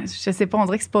 pas comme... Je sais pas, on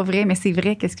dirait que c'est pas vrai, mais c'est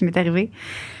vrai, qu'est-ce qui m'est arrivé.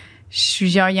 Il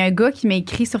y a un gars qui m'a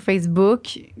écrit sur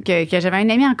Facebook que j'avais un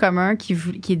ami en commun qui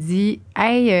dit «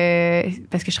 Hey,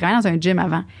 parce que je travaillais dans un gym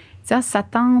avant. » Ça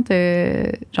tente,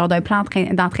 genre d'un plan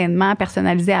d'entraînement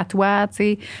personnalisé à toi,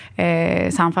 tu sais,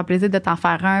 ça me fait plaisir de t'en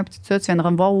faire un, puis tout ça, tu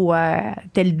viendras me voir au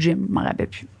tel gym, je m'en rappelle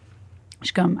plus. Je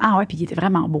suis comme, ah ouais, puis il était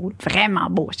vraiment beau.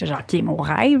 J'étais genre, OK, mon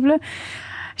rêve, là.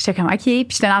 J'étais comme, OK. Puis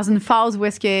j'étais dans une phase où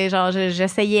est-ce que, genre,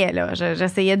 j'essayais, là.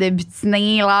 J'essayais de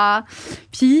butiner, là.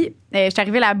 Puis, j'étais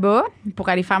arrivée là-bas pour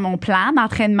aller faire mon plan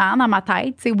d'entraînement dans ma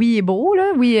tête. Tu sais, oui, il est beau,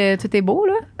 là. Oui, tout est beau,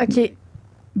 là. OK.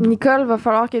 Nicole, va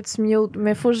falloir que tu mutes,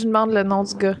 mais faut que je demande le nom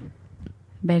du gars.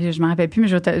 Ben, là, je m'en rappelle plus, mais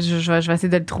je vais essayer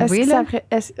de le trouver, là.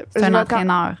 C'est un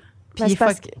entraîneur. Puis,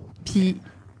 puis,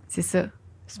 c'est ça.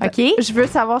 OK? Je veux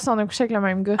savoir si on a couché avec le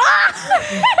même gars.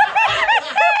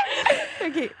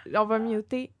 OK, on va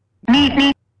muter.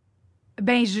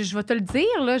 Ben, je vais te le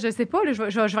dire, là. Je sais pas, là.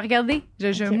 Je vais regarder.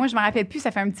 Okay. Moi, je me rappelle plus.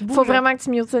 Ça fait un petit bout. Faut vraiment que tu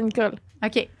mutes ça, Nicole.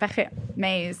 OK, parfait.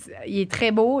 Mais il est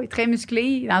très beau, il est très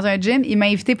musclé, dans un gym. Il m'a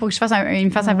invité pour que il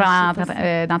me fasse un plan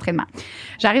d'entraînement.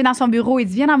 J'arrive dans son bureau. Il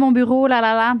dit, viens dans mon bureau, là,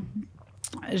 là, là.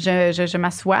 Je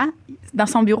m'assois. Dans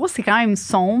son bureau, c'est quand même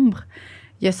sombre.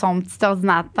 Il y a son petit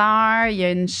ordinateur, il y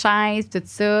a une chaise, tout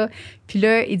ça. Puis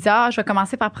là, il dit, je vais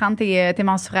commencer par prendre tes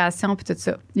mensurations, puis tout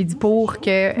ça. Il dit pour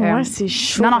que... ouais, c'est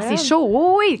chaud. Non, c'est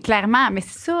chaud. Oui, clairement. Mais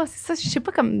c'est ça. Je sais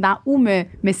pas comme dans où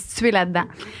me situer là-dedans.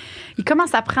 Il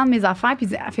commence à prendre mes affaires, puis il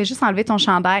dit, fais juste enlever ton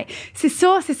chandail. C'est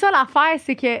ça l'affaire,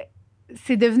 c'est que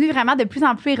c'est devenu vraiment de plus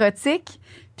en plus érotique.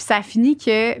 Puis ça a fini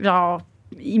que, genre...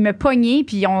 Il m'a pogné,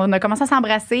 puis on a commencé à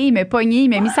s'embrasser. Il m'a pogné, il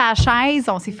m'a mis sur la chaise,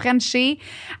 on s'est frenché.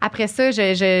 Après ça, là,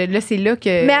 c'est là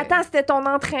que... Mais attends, c'était ton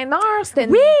entraîneur?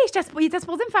 Oui, il était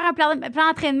supposé me faire un plan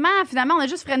d'entraînement. Finalement, on a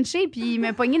juste frenché, puis il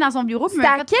m'a pogné dans son bureau. C'était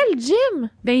à quel gym?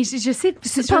 Ben, je sais...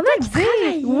 C'est pendant que tu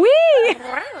travailles? Oui!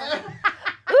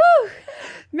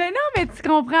 Mais non, mais tu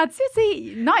comprends-tu?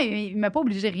 Non, il m'a pas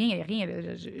obligé rien.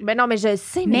 Là. Ben non, mais je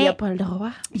sais, mais il a pas le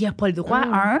droit. Il a pas le droit,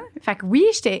 Fait que oui,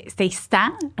 c'était excitant.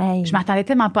 Hey. Je m'attendais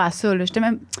tellement pas à ça. Là. J'étais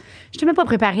même pas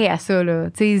préparée à ça. Là.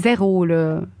 Tu sais, zéro.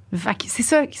 Là. Fait que c'est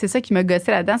ça qui m'a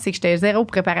gossé là-dedans, c'est que j'étais zéro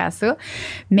préparée à ça.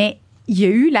 Mais il y a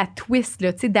eu la twist,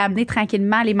 là, tu sais, d'amener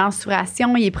tranquillement les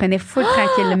mensurations. Il les prenait full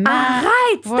tranquillement.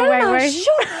 Arrête! C'est tellement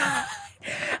chaud!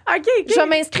 OK. Je vais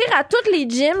m'inscrire à tous les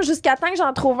gyms jusqu'à temps que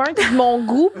j'en trouve un qui est de mon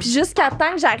goût, puis jusqu'à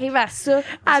temps que j'arrive à ça.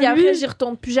 Puis après, j'y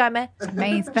retourne plus jamais.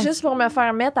 Ben, juste pour me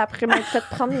faire mettre après m'être fait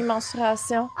prendre les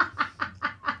mensurations.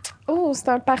 Oh, c'est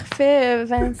un parfait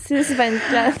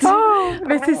 26-24. Oh,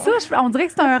 mais c'est ça, on dirait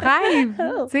que c'est un rêve.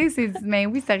 Tu sais, mais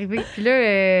oui, c'est arrivé. Puis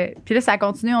là, ça a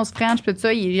continué, on se french, puis tout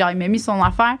ça. Il m'a mis son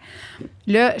affaire.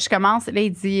 Là, je commence, là,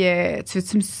 il dit, tu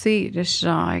veux-tu me sucer? Là, je suis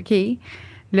genre, OK.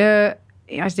 Là,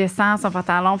 je descends son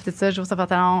pantalon, puis tout ça, j'ouvre son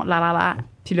pantalon, là.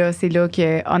 Puis là, c'est là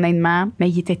que, honnêtement, mais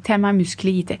il était tellement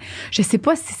musclé. Je sais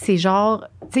pas si c'est genre,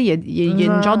 tu sais, il y a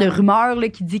une genre de rumeur là,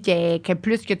 qui dit que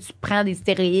plus que tu prends des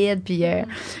stéroïdes, puis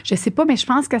je sais pas, mais je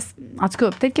pense que, en tout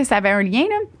cas, peut-être que ça avait un lien,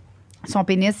 là. Son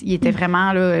pénis, il était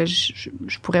vraiment, là, je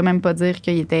pourrais même pas dire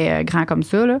qu'il était grand comme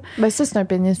ça, là. Ben ça, c'est un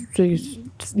pénis.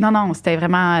 Non, c'était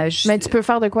vraiment... mais tu peux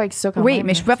faire de quoi avec ça, quand même. Oui,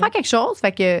 mais je pouvais faire quelque chose,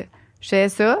 fait que je faisais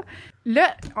ça.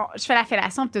 Là, je fais la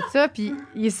fellation et tout ça, puis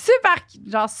il est super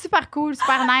cool,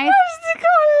 super nice. Je dis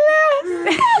qu'on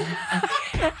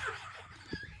l'aime!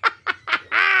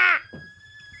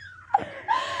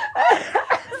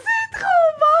 C'est trop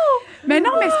bon! Mais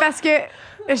non, mais c'est parce que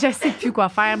je sais plus quoi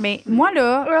faire. Mais moi,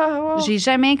 là,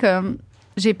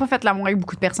 j'ai pas fait l'amour avec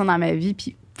beaucoup de personnes dans ma vie,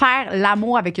 puis faire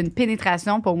l'amour avec une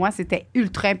pénétration, pour moi, c'était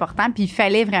ultra important, puis il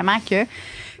fallait vraiment que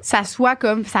ça soit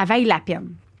comme, ça vaille la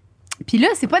peine. Puis là,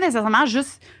 c'est pas nécessairement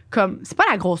juste comme... C'est pas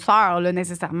la grosseur, là,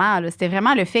 nécessairement. Là. C'était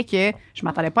vraiment le fait que je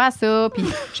m'attendais pas à ça, puis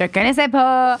je connaissais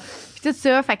pas, puis tout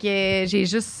ça. Fait que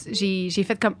j'ai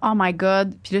fait comme, oh my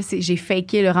God. Puis là, j'ai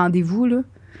faké le rendez-vous, là.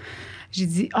 J'ai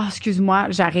dit, excuse-moi,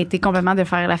 j'ai arrêté complètement de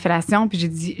faire la fellation, puis j'ai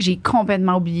dit, j'ai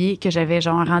complètement oublié que j'avais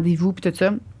genre un rendez-vous, puis tout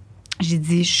ça. J'ai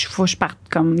dit, faut que je parte,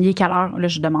 comme, il est quelle heure? Là,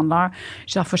 je demande l'heure.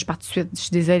 J'ai dit, faut que je parte tout de suite. Je suis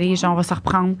désolée, genre, on va se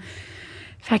reprendre.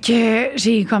 Fait que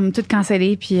j'ai comme tout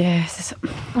cancellé, puis c'est ça.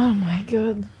 Oh my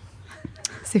God.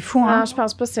 C'est fou, hein? Non, je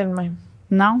pense pas que c'est le même.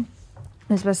 Non?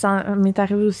 Mais c'est parce que ça m'est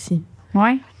arrivé aussi.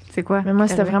 Ouais? C'est quoi? Mais moi,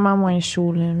 c'était vraiment moins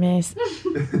chaud, là. Mais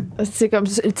c'est comme...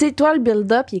 Tu sais, toi, le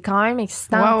build-up, il est quand même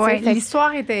excitant. Ouais.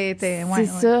 L'histoire était c'est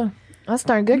ça. Moi, c'est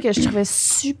un gars que je trouvais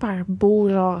super beau,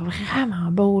 genre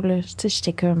vraiment beau, là. Tu sais,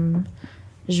 j'étais comme...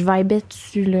 Je vibais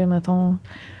dessus, là, mettons...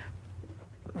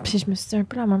 Puis je me suis dit un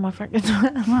peu la même affaire que toi.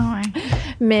 Ouais.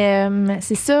 Mais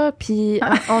c'est ça. Puis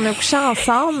on a couché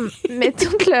ensemble, mais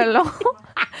tout le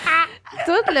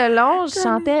long, je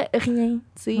chantais rien,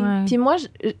 tu sais. Ouais. Puis moi,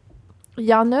 il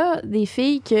y en a des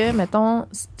filles que, mettons,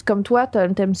 comme toi,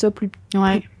 t'aimes ça plus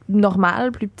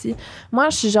normal, plus petit. Moi,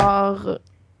 je suis genre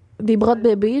des bras de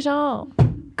bébé, genre...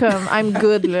 Comme, I'm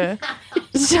good, là.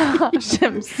 Genre,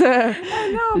 j'aime ça.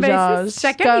 Non, mais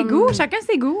chacun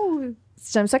ses goûts.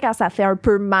 J'aime ça quand ça fait un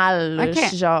peu mal. Là.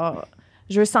 Okay. Genre,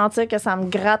 Je veux sentir que ça me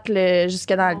gratte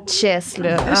jusque dans le chest,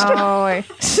 là. Ah ouais.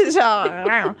 Je suis genre,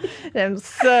 j'aime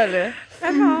ça, là.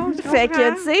 Ah non, je Fait comprends.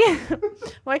 que, tu sais,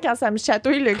 moi, quand ça me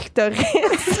chatouille le clitoris,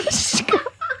 je suis comme...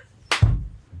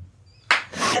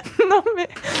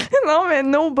 Non, mais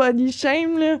no body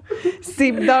shame, là.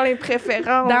 C'est dans les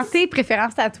préférences. Dans tes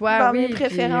préférences à toi, Dans oui. mes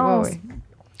préférences. Puis,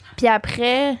 Puis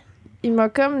après, il m'a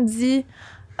comme dit...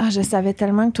 Ah, je savais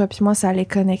tellement que toi puis moi, ça allait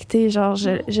connecter. Genre,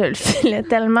 je le filais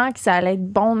tellement que ça allait être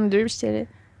bon, nous deux. Puis j'étais là...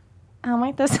 Ah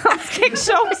ouais, t'as senti quelque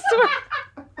chose, toi?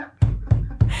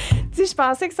 Tu sais, je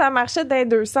pensais que ça marchait dans les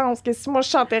deux sens. Que si moi, je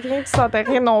sentais rien, tu sentais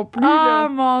rien non plus, Oh là.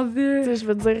 mon Tu Dieu! sais, je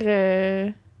veux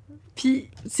dire... Puis,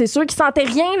 C'est sûr qu'il sentait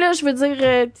rien, là. Je veux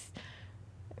dire...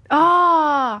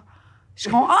 ah! Je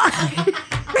comprends.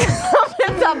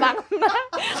 Tabarnak!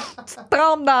 Tu te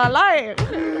trempes dans l'air! Tu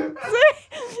sais?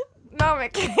 Non, mais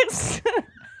qu'est-ce que...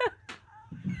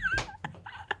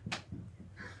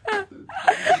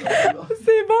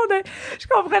 C'est bon de... Je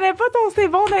comprenais pas ton c'est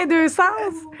bon dans les deux sens.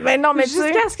 Mais non, mais tu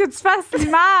sais... Jusqu'à ce que tu fasses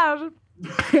l'image.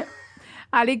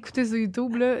 Allez écouter sur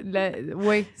YouTube, là.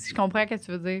 Oui, je comprends ce que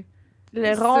tu veux dire.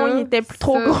 Le rond, Ça, il était plus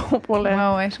trop ça. gros pour le...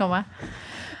 Ouais, je comprends.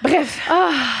 Bref.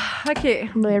 OK.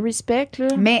 Mais respect, là.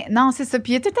 Mais non, c'est ça.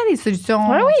 Puis il y a tout le temps des solutions.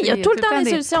 Ouais, oui, il y a Tu sais, tout le temps des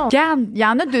solutions. Regarde, il y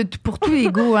en a pour tous les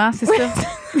goûts, hein, c'est ça.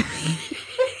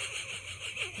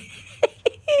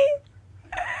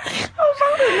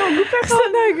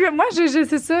 Moi,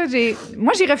 c'est ça.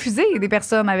 Moi, j'ai refusé des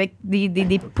personnes avec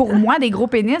pour moi, des gros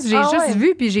pénis. J'ai juste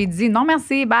vu, puis j'ai dit non,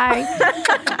 merci, bye.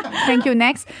 Thank you,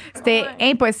 next. C'était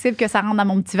impossible que ça rentre dans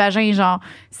mon petit vagin. Genre,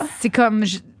 c'est comme.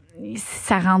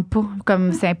 Ça rentre pas,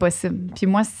 comme c'est impossible. Puis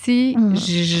moi, si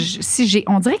j'ai.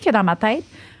 On dirait que dans ma tête,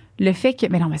 le fait que.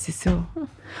 Mais non, mais c'est ça.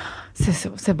 C'est ça,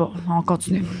 c'est bon, on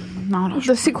continue. Non, non,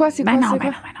 C'est quoi? Ben non.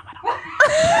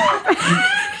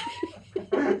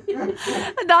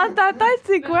 Dans ta tête,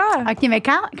 c'est quoi? OK, mais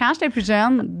quand j'étais plus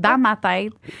jeune, dans ma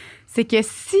tête, c'est que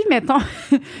si, mettons,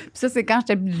 puis ça, c'est quand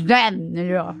j'étais plus jeune,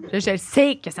 là, je le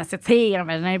sais que ça s'étire,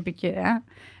 puis que, hein?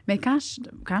 Mais quand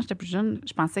j'étais plus jeune,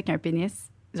 je pensais qu'un pénis,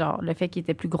 genre, le fait qu'il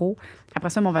était plus gros, après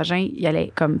ça, mon vagin, il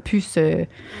allait comme plus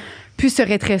se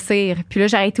rétrécir. Puis là,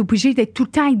 j'aurais été obligée d'être tout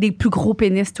le temps avec des plus gros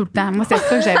pénis tout le temps. Moi, c'est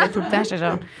ça que j'avais tout le temps. J'étais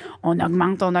genre, on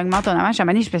augmente. Je suis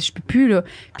à je peux plus, là.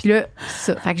 Puis là,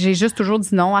 ça. Fait que j'ai juste toujours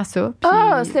dit non à ça. Puis...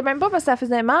 Ah, c'était même pas parce que ça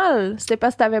faisait mal. C'était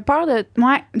parce que t'avais peur de...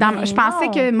 Ouais. Mais je pensais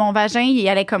non. que mon vagin, il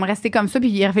allait comme rester comme ça. Puis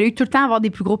il aurait fallu tout le temps avoir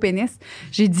des plus gros pénis.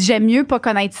 J'ai dit, j'aime mieux pas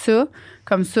connaître ça.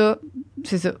 Comme ça,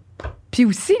 c'est ça. Puis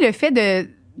aussi, le fait de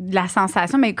la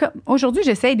sensation. Mais comme, aujourd'hui,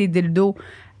 j'essaye des dildos.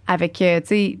 Avec, tu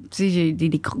sais, j'ai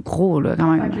des gros, là,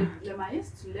 quand même. Le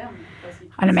maïs, tu l'aimes.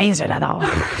 Ah, le maïs, je l'adore.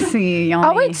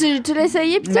 Ah oui, tu l'as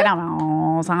essayé, pis Mais tout?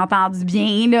 non, on s'est entendu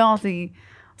bien, là. On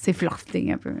s'est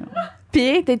flirté un peu.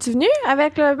 Pis, t'es-tu venu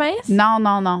avec le maïs?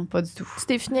 Non, pas du tout. Tu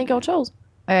t'es fini avec autre chose?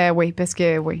 Oui, parce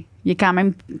que, oui, il est quand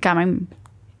même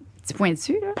petit point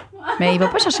dessus, là. Mais il va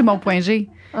pas chercher mon point G.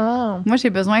 Ah. Moi, j'ai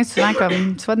besoin souvent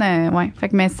comme, tu vois, ouais. Fait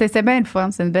que, mais c'est bien le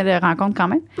fun. C'est une belle rencontre quand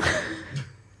même.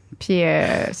 Puis,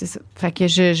 c'est ça. Fait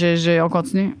que on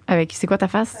continue avec. C'est quoi ta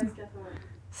face?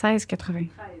 16,80.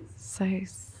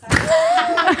 16. 16,85.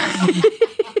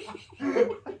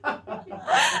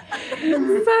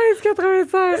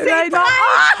 C'est non.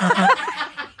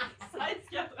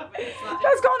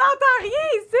 Parce qu'on n'entend rien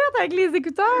ici avec les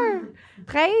écouteurs.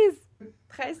 13.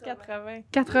 13,80.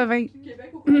 80.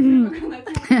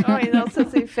 Ah oui, non, ça,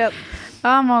 c'est fait.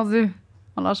 Ah, mon Dieu.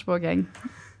 On lâche pas, gang.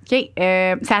 OK.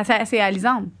 C'est à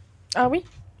Lisande. Ah oui?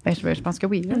 Ben, je pense que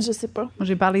oui. Là. Je sais pas. Moi,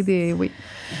 j'ai parlé des... Oui.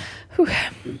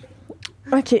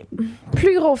 OK.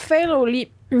 Plus gros fail au lit.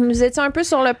 Nous étions un peu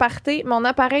sur le party. Mon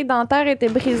appareil dentaire était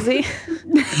brisé.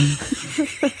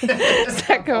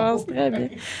 Ça commence très bien.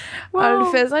 Wow. En lui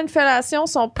faisant une fellation,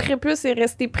 son prépuce est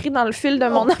resté pris dans le fil de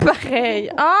mon appareil.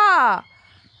 Ah!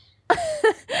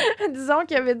 Disons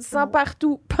qu'il y avait du sang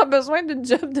partout. Pas besoin d'une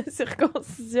job de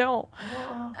circoncision.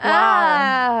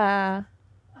 Ah!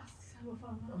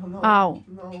 Oh.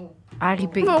 Non.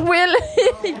 R.I.P. Will,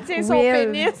 il tient son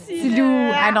Will. pénis.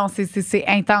 Silou. Ah non, c'est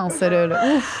intense, ça,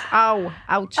 là. Ouf.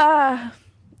 Ouch. Ah!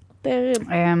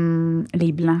 Terrible.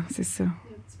 Les blancs, c'est ça.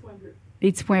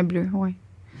 Les petits points bleus, oui.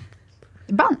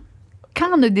 Bon, quand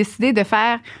on a décidé de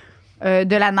faire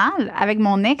de l'anal avec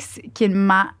mon ex qui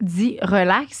m'a dit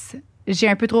relax, j'ai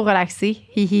un peu trop relaxé,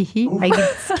 hi, avec des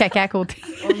petits caca à côté.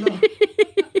 Oh non.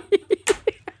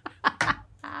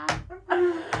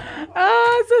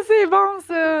 Ah, ça, c'est bon,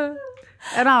 ça.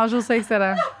 Ah non, je trouve ça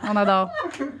excellent. On adore.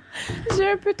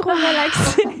 J'ai un peu trop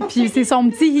relaxé. Puis c'est son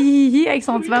petit hi avec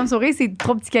son petit ventre sourire, c'est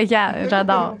trop petit caca.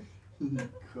 J'adore.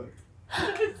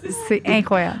 C'est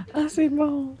incroyable. Ah, c'est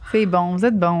bon. C'est bon. Vous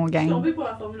êtes bons, Je suis gang. tombée pour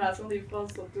la formulation des phrases,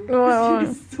 surtout. Ouais. C'est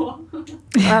l'histoire.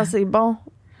 Ah, c'est bon.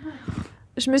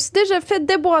 Je me suis déjà fait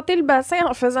déboîter le bassin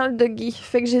en faisant le doggy.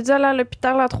 Fait que j'ai dû aller à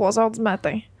l'hôpital à 3h du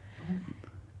matin.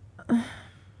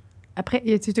 Après,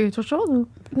 y a-tu autre chose ou?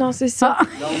 Non, c'est ça.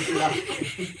 Non, c'est la...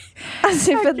 Elle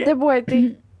s'est fait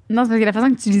déboîter. Non, c'est parce que la façon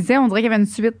que tu lisais, on dirait qu'il y avait une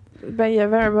suite. Ben, il y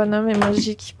avait un bonhomme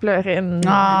émoji qui pleurait.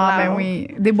 Ah, ben oui.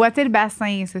 Déboîter le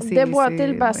bassin, ça, c'est... Déboîter c'est-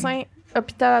 le bassin,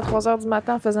 hôpital à 3h du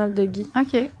matin en faisant le doggy.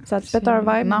 OK. Ça te fait un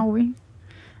vibe? Non, oui.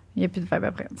 Il n'y a plus de vibe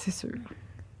après, c'est sûr.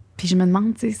 Puis je me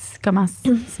demande, tu sais, comment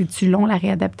c'est-tu long, la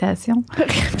réadaptation?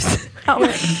 Ah ouais.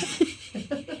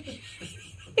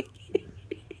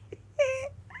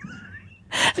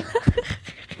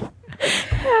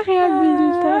 La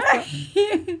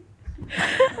réhabilitation.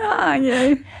 Ah,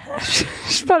 yeah.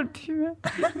 Je parle plus. Hein.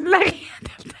 La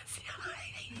réadaptation.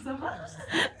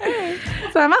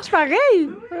 Ça marche pareil.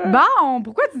 Bon,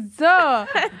 pourquoi tu dis ça?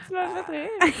 Tu m'as fait rire.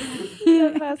 De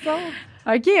toute façon.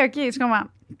 OK, je comprends.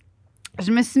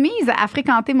 Je me suis mise à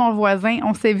fréquenter mon voisin.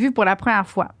 On s'est vus pour la première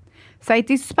fois. Ça a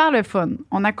été super le fun.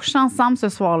 On a couché ensemble ce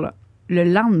soir-là. Le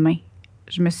lendemain,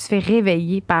 je me suis fait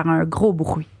réveiller par un gros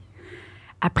bruit.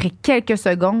 Après quelques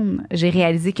secondes, j'ai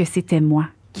réalisé que c'était moi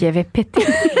qui avait pété.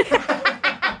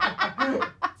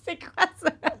 C'est quoi ça?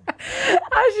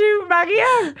 Ah, j'ai eu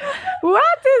Marianne! What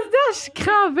is that? Je suis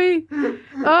crevée.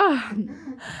 Ah!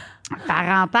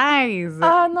 Parenthèse.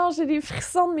 Ah non, j'ai des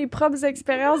frissons de mes propres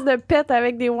expériences de pète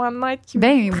avec des one night qui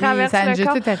Ben me oui, traversent ça a le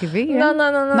déjà corps. tout arrivé. Non, hein?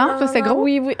 non, non, non. Non, toi, c'est gros?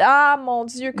 Oui, oui. Ah, mon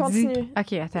Dieu, continue. Dis-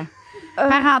 OK, attends.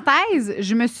 Parenthèse,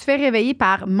 je me suis fait réveiller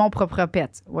par mon propre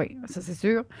pet. Oui, ça, c'est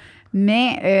sûr.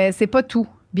 Mais c'est pas tout.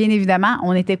 Bien évidemment,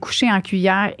 on était couchés en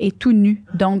cuillère et tout nus.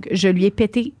 Donc, je lui ai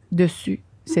pété dessus.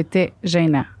 C'était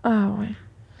gênant. Ah ouais.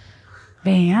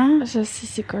 Ben, hein? Je sais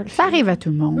c'est quoi le Ça film. arrive à tout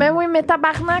le monde. Mais oui, mais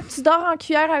tabarnak, tu dors en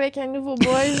cuillère avec un nouveau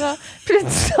boy, genre. Puis là,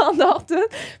 tu t'endors tout.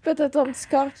 Puis là, t'as ton petit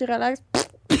corps qui relaxe.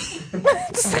 Tu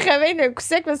te réveilles d'un coup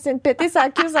sec parce que c'est une pétée sa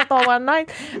cuisse à ton one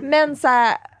night. Man,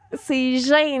 ça... C'est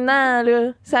gênant,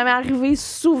 là. Ça m'est arrivé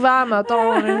souvent,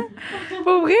 mettons, là.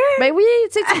 Pour vrai? Ben oui,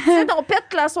 tu sais, tu dis ton pète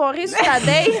la soirée sur la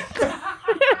date.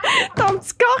 Ton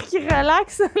petit corps qui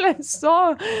relaxe le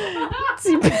soir.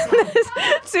 Tu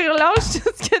relâches tout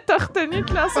ce que t'as retenu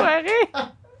de la soirée.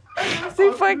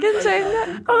 C'est fucking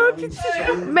gênant. Oh, pis tu...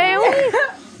 Ben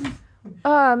oui!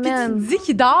 Ah, Puis tu man. te dis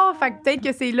qu'il dort, fait que peut-être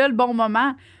que c'est là le bon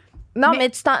moment. Non,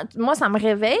 mais moi, ça me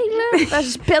réveille, là. Quand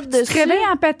je pète dessus. Tu te réveilles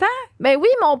en pétant? Ben oui,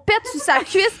 mon pet sur sa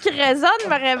cuisse qui résonne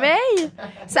me réveille.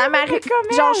 Ça m'arrive.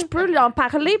 Genre, je peux en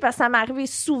parler parce que ça m'est arrivé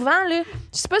souvent, là.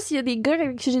 Je sais pas s'il y a des gars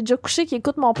avec qui j'ai déjà couché qui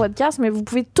écoutent mon podcast, mais vous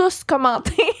pouvez tous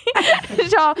commenter.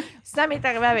 Genre, ça m'est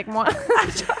arrivé avec moi.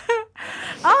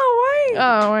 Ah ouais?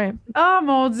 Ah ouais. Oh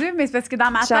mon Dieu, mais c'est parce que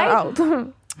dans ma tête... Shout out.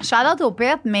 Shout-out au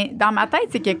pet, mais dans ma tête,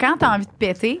 c'est que quand t'as envie de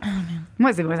péter...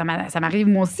 Moi, c'est vrai, ça m'arrive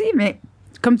moi aussi, mais...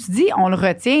 Comme tu dis, on le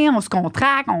retient, on se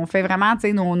contracte, on fait vraiment, tu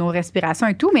sais, nos respirations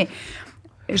et tout, mais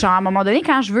genre, à un moment donné,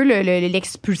 quand je veux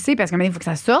l'expulser, parce qu'il faut que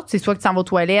ça sorte, c'est soit que tu s'en vas aux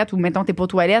toilettes ou, mettons, t'es pas aux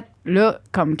toilettes, là,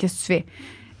 comme, qu'est-ce que tu fais?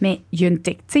 Mais il y a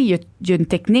une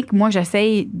technique, moi,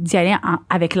 j'essaye d'y aller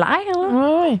avec l'air, là.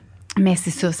 Ouais. Mais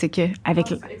c'est ça, c'est que,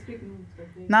 avec...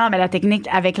 Non, mais la technique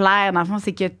avec l'air, dans le fond,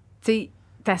 c'est que, tu sais,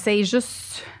 t'essayes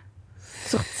juste...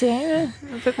 Tu retiens,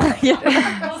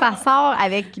 Ça sort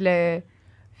avec le...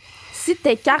 Si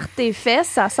t'écartes tes fesses,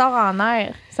 ça sort en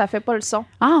air. Ça fait pas le son.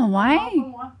 Ah, ouais?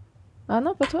 Ah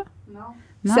non, pas toi?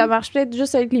 Non. Ça marche peut-être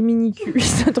juste avec les mini-culs,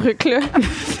 ce truc-là.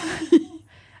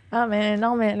 Ah, mais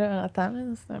non, mais là, attends, là,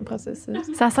 c'est un processus.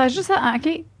 Ça sert juste à...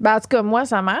 OK. Ben, en tout cas, moi,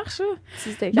 ça marche, là.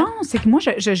 Si t'écartes. Non, c'est que moi,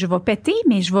 je vais péter,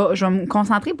 mais je vais me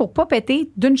concentrer pour pas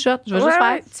péter d'une shot. Je vais juste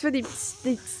faire... Tu fais des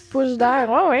petits pushs d'air.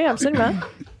 Ouais, ouais, absolument.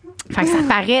 Fait que ça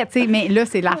paraît, tu sais, mais là,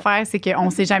 c'est l'affaire, c'est qu'on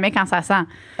sait jamais quand ça sent.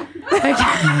 Fait que-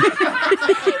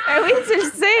 Eh oui, tu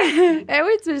le sais. Eh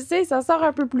oui, tu le sais, ça sort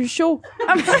un peu plus chaud.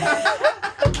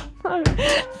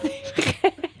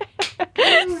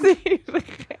 C'est vrai.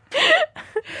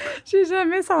 J'ai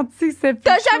jamais senti que c'était plus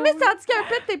T'as chaud. jamais senti qu'un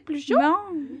pet est plus chaud? Non.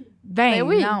 Ben Ben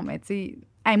oui. non, mais tu sais...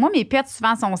 Hey, moi, mes pets,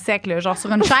 souvent, sont secs. Là. Genre,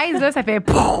 sur une chaise, là, ça fait...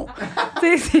 pouf! Tu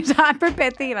sais, c'est genre un peu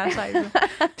pété, la chaise.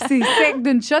 là. Puis c'est sec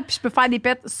d'une shot, puis je peux faire des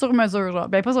pets sur mesure. Genre.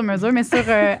 Ben, pas sur mesure, mais sur...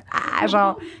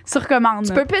 genre, sur commande.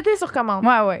 Tu peux péter sur commande.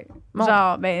 Ouais, ouais. Bon.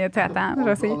 Genre, ben, tu attends, je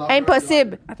vais essayer.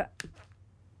 Impossible.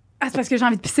 Ah, c'est parce que j'ai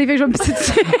envie de pisser, fait que je vais me pisser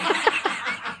dessus.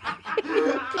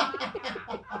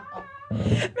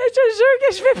 Mais je te jure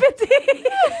que je vais péter.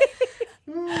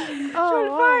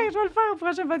 Je vais le faire au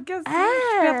prochain podcast.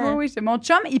 Je pète, oui. Mon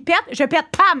chum, il pète, je pète,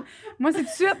 pam! Moi, c'est tout de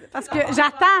suite, parce que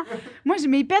j'attends. Moi,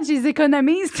 mes pets, je les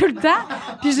économise tout le temps.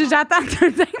 Puis j'attends tout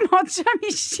le temps que mon chum,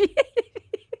 il chie.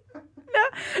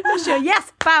 Là, je suis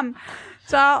yes, femme.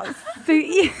 Genre,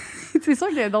 c'est sûr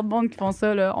qu'il y a d'autres mondes qui font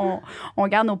ça, là. On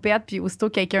garde nos pets, puis aussitôt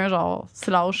quelqu'un, genre, se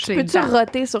lâche. Peux-tu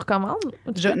roter sur commande?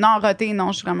 Non, roter,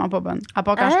 non, je suis vraiment pas bonne. À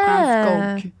part quand je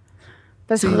prends du coke.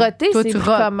 Parce que roter, Toi, c'est tu plus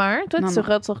rotes. commun. Toi, Non, tu non.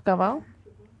 rotes sur commande?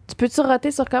 Peux-tu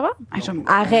roter sur commande? J'aime-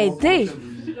 Arrêtez!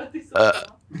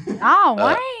 Ah,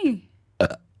 ouais!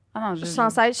 Ah non, Sans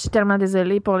cesse, je suis tellement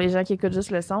désolée pour les gens qui écoutent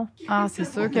juste le son. Ah, c'est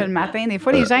sûr que le matin, des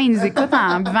fois, les gens, ils nous écoutent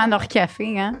en buvant leur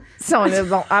café, hein? Si on l'a,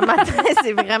 bon, à matin,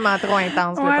 c'est vraiment trop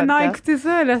intense, le Ouais, podcast. non, écoutez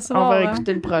ça le soir. On va hein.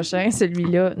 écouter le prochain.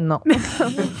 Celui-là, non.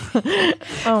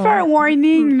 Fais un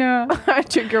warning, là. Un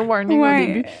trigger warning Ouais. au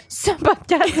début. Ce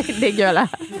podcast est dégueulasse.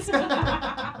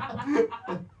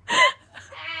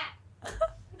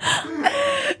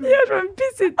 Je vais me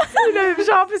pisser dessus, là.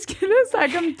 Genre, parce que là, ça a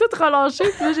comme tout relâché.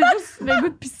 Puis là, j'ai juste le goût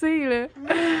de pisser, là.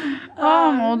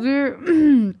 Oh, mon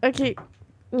Dieu. OK.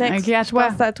 Next. OK, à toi.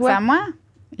 Passe à toi. C'est à moi?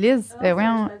 Liz?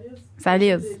 Voyons. C'est à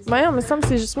Liz. Voyons, mais ça me semble que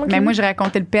c'est juste moi qui... Mais moi, j'ai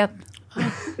raconté le pet.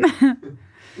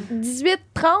 18,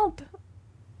 30?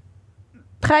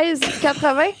 13,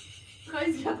 80?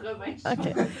 13,80.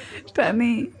 OK. Je t'en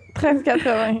ai. 13,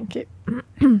 80, OK.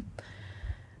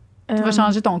 Tu vas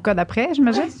changer ton code après,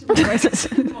 j'imagine? Ouais, c'est ça.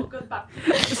 Mon code par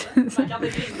ma carte de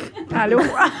crédit. Allô?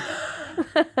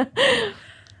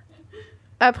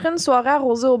 Après une soirée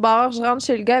arrosée au bar, je rentre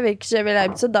chez le gars avec qui j'avais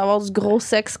l'habitude d'avoir du gros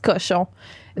sexe cochon.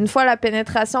 Une fois la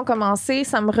pénétration commencée,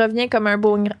 ça me revient comme un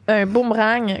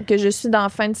boomerang que je suis dans la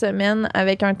fin de semaine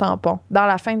avec un tampon. Dans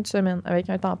la fin de semaine avec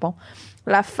un tampon.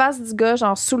 La face du gars,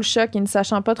 genre sous le choc et ne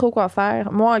sachant pas trop quoi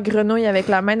faire. Moi, en grenouille avec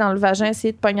la main dans le vagin,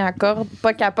 essayer de pogner la corde,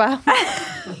 pas capable.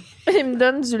 Il me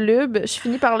donne du lube. Je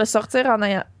finis par le sortir en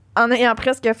ayant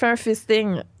presque fait un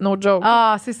fisting. No joke.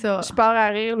 Ah, c'est ça. Je pars à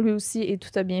rire, lui aussi, et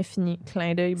tout a bien fini.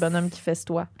 Clin d'œil, bonhomme qui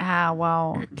festoie. Ah,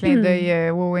 wow. Clin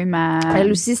d'œil, oui, ma.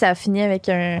 Elle aussi, ça a fini avec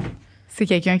un... C'est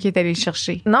quelqu'un qui est allé le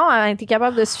chercher. Non, elle a été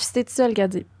capable de se fister toute seule,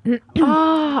 Gadi.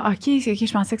 Ah, OK, c'est OK.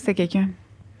 Je pensais que c'était quelqu'un.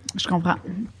 Je comprends.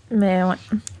 Mais ouais.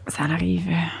 Ça arrive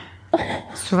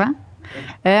souvent.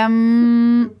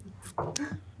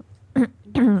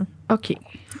 OK.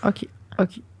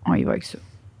 On y va avec ça.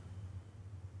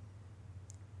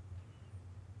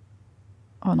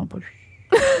 Oh non, pas lui.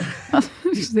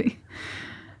 Excusez.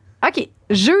 OK.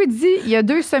 Jeudi, il y a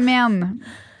 2 semaines.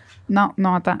 Non,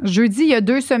 attends. Jeudi, il y a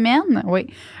 2 semaines, oui.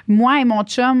 Moi et mon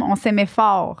chum, on s'aimait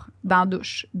fort dans la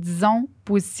douche. Disons,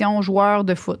 position joueur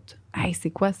de foot. Hey,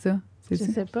 c'est quoi ça? Je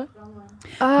sais pas.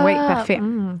 Oui, parfait.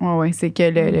 Oui, c'est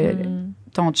que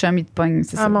ton chum, il te pogne,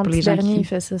 c'est ça. Mon pour petit les gens dernier, qui... il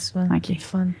fait ça souvent. OK. C'est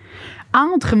fun.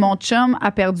 Entre mon chum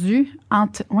a perdu...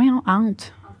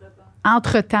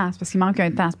 Entre-temps. C'est parce qu'il manque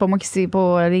un temps. C'est pas moi qui sais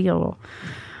pas lire, là.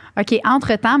 OK.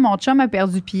 Entre-temps, mon chum a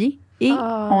perdu pied et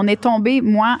on est tombé,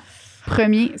 moi,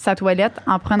 premier, sa toilette,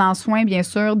 en prenant soin, bien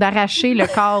sûr, d'arracher le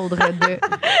cadre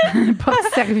de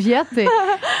porte-serviette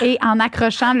et en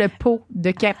accrochant le pot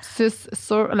de cactus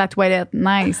sur la toilette.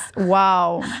 Nice.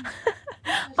 Wow.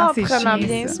 En c'est prenant chiant,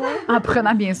 bien ça. soin. En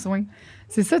prenant bien soin.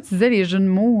 C'est ça, tu disais, les jeux de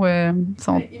mots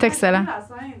sont excellents. La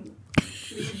scène.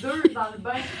 Les deux dans le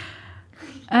bain.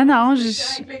 Ah non, Avec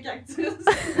le cactus.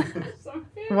 Ça me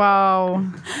fait Wow.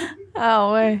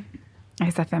 Ah ouais.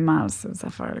 Hey, ça fait mal, ça, cette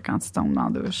affaire, là, quand tu tombes dans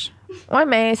la douche. Ouais,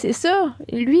 mais c'est ça.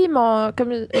 Lui, comme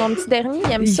mon petit dernier,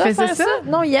 il aime Il ça faisait faire ça? ça.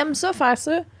 Non, il aime ça faire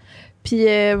ça. Puis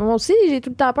moi aussi, j'ai tout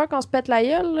le temps peur qu'on se pète la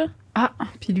gueule, là. Ah,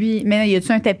 puis lui, mais y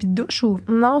a-tu un tapis de douche ou?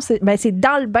 Non, c'est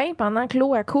dans le bain pendant que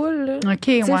l'eau elle coule, là. OK,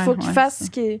 Tu sais, ouais. il faut qu'il ouais, fasse c'est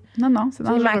ce qui... ça. Non, c'est Tu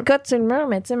sais, ma dangereux. cote sur le mur,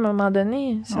 mais tu sais, à un moment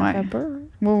donné, ça Ouais. fait peur.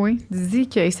 Oui. Dis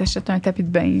qu'il s'achète un tapis de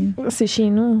bain. C'est chez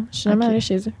nous. Je suis jamais Ok. allée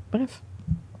chez eux. Bref.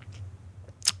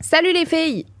 Salut les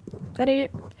filles! Salut!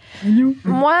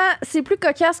 Moi, c'est plus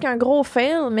cocasse qu'un gros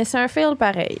fail, mais c'est un fail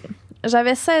pareil.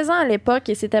 J'avais 16 ans à l'époque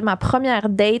et c'était ma première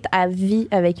date à vie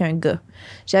avec un gars.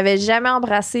 J'avais jamais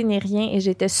embrassé ni rien et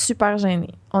j'étais super gênée.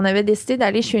 On avait décidé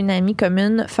d'aller chez une amie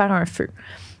commune faire un feu.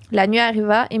 La nuit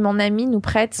arriva et mon ami nous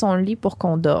prête son lit pour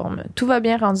qu'on dorme. Tout va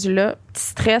bien rendu là. Petit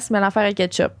stress, mais l'affaire est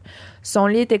ketchup. Son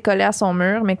lit était collé à son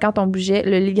mur, mais quand on bougeait,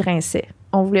 le lit grinçait.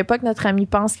 On voulait pas que notre ami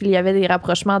pense qu'il y avait des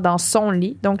rapprochements dans son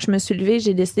lit, donc je me suis levée et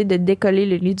j'ai décidé de décoller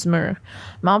le lit du mur.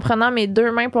 Mais en prenant mes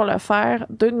 2 mains pour le faire,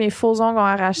 2 de mes faux ongles ont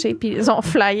arraché puis ils ont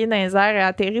flyé dans les airs et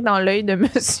atterri dans l'œil de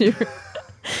monsieur.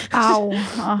 Ow!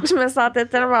 Ah. Je me sentais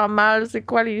tellement mal, c'est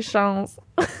quoi les chances?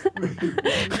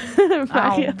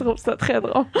 Marie, elle trouve ça très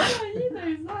drôle.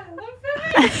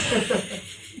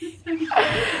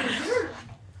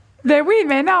 Ben oui,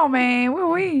 mais non, mais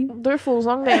oui. 2 faux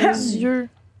ongles dans les yeux.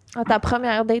 À ta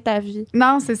première date à vie.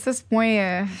 Non, c'est ça, ce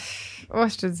point. Oh,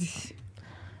 je te dis.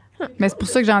 Mais c'est pour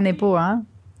ça que j'en ai pas, hein?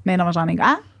 Mais non, j'en ai.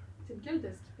 Ah! C'est lequel t'as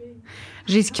skippé?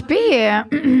 J'ai skippé.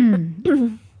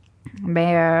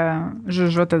 Je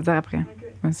vais te le dire après.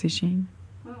 Ben, c'est chiant.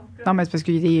 Non, mais c'est parce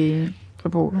qu'il est. Je sais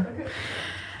pas.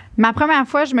 Ma première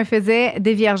fois, je me faisais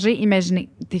dévierger, imaginez.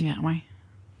 Ouais.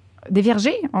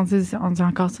 Dévierger? On dit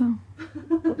encore ça?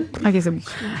 OK, c'est bon.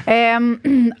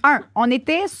 On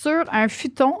était sur un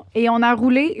futon et on a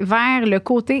roulé vers le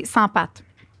côté sans pattes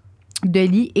de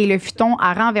lit et le futon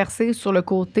a renversé sur le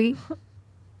côté,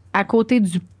 à côté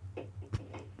du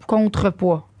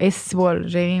contrepoids. Et c'est bon,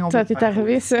 j'ai rien compris. Ça t'est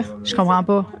arrivé, ça? Je comprends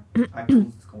pas. À cause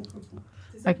du contre-coup.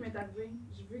 C'est ça qui m'est arrivé.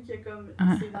 J'ai vu qu'il y a comme.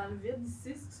 C'est dans le vide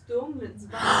ici. Si tu tournes, le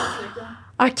divan reste le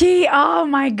camp. OK, oh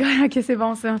my God, OK, c'est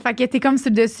bon ça. Fait que t'es comme sur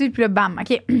le dessus, puis là, bam,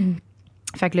 OK.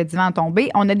 Fait que le divan a tombé.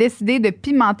 On a décidé de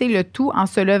pimenter le tout en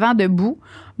se levant debout.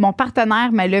 Mon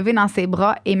partenaire m'a levé dans ses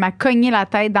bras et m'a cogné la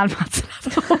tête dans le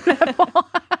ventilateur au plafond.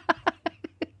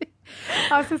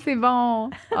 Ah, ça, c'est bon.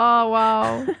 Oh,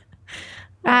 wow.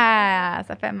 Ah,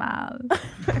 ça fait mal.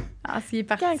 Ah, s'il est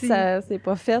parti. Quand que ça c'est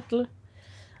pas fait, là?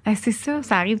 Ah, c'est ça,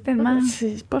 ça arrive tellement.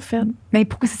 C'est pas fait. Mais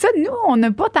pourquoi c'est ça, nous, on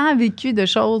n'a pas tant vécu de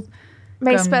choses.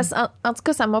 Ben, Comme- c'est parce, en tout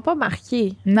cas, ça m'a pas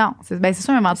marqué. Non, c'est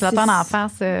sûr, un ventilateur C'est- d'en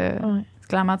face, Ouais.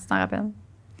 clairement, tu t'en rappelles.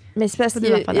 Mais c'est parce C'est qu'il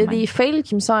des y a, affaires il y a de même. des fails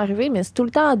qui me sont arrivés, mais c'est tout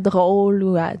le temps drôle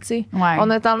ou, tu sais. Ouais. On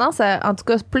a tendance à, en tout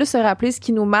cas, plus se rappeler ce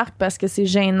qui nous marque parce que c'est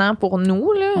gênant pour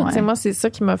nous, là. Ouais. Tu sais, moi, c'est ça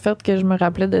qui m'a fait que je me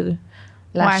rappelais de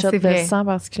la Ouais, shot c'est de vrai. sang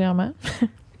particulièrement.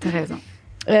 T'as raison.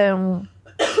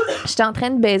 J'étais en train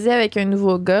de baiser avec un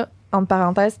nouveau gars, entre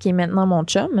parenthèses, qui est maintenant mon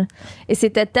chum. Et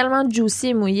c'était tellement juicy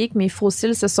et mouillé que mes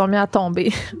fossiles se sont mis à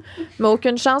tomber. Mais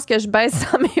aucune chance que je baisse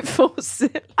sans mes fossiles.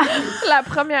 La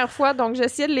première fois, donc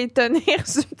j'essayais de les tenir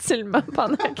subtilement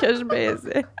pendant que je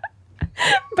baisais.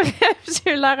 Bref,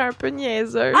 j'ai eu l'air un peu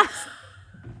niaiseuse.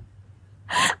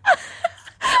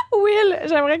 Will,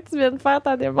 j'aimerais que tu viennes faire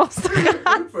ta démonstration. C'est pas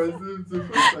possible, c'est pas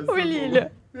possible. Will, il est là.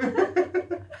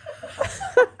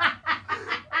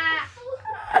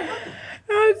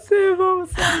 Ah, c'est bon,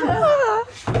 ça.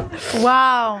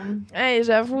 Wow. Hey,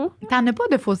 j'avoue. T'en as pas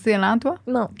de fossiles, hein, toi?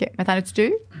 Non. OK. Mais t'en as-tu déjà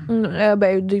eu?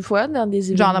 Ben, des fois, dans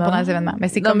des événements. Genre pendant les événements. Mais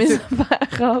c'est Dans comme mes ça.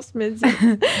 apparences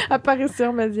médiatiques.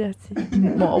 Apparitions médiatiques.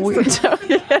 Bon, oui. C'est une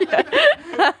joke.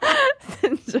 C'est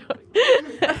une joke.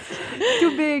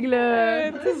 Tout big,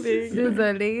 là. Tout big.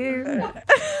 Désolée.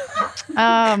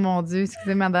 Ah, mon Dieu.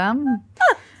 Excusez, madame.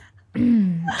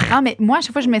 Ah, mais moi, à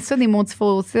chaque fois que je mets ça, des maudits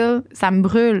fossiles, ça me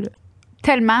brûle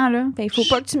tellement, là. Ben, il faut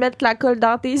pas que tu mettes la colle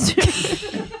dans tes yeux.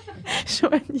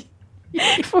 Joanie.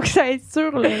 Il faut que ça aille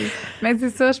sûr, là. Mais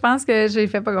c'est ça, je pense que j'ai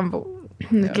fait pas comme vous.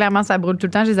 Clairement, ça brûle tout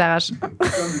le temps, je les arrache. Comme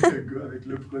le gars avec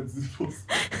le produit faux.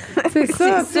 C'est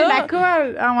ça, C'est c'est ça. la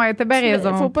colle. Ah ouais, t'as bien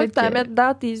raison. Faut pas que Peut-être tu la mettes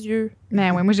dans tes yeux.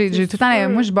 Mais ouais, moi, j'ai tout le temps, sûr.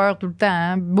 moi, je beurre tout le temps,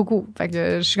 hein, beaucoup. Fait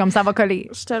que je suis comme ça va coller.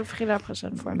 Je te le ferai la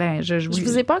prochaine fois. Ben, je Je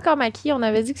vous ai pas encore maquillé. On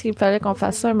avait dit qu'il fallait qu'on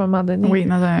fasse ça à un moment donné. Oui,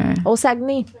 dans un. Au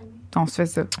Saguenay. On se fait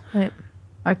ça. Ouais.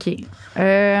 OK.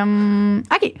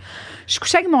 OK. Je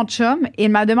couchais avec mon chum et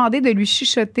il m'a demandé de lui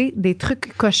chuchoter des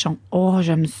trucs cochons. Oh,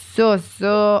 j'aime ça,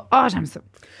 ça. Oh, j'aime ça.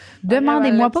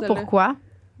 Demandez-moi pas celle-là. pourquoi,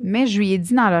 mais je lui ai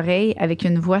dit dans l'oreille avec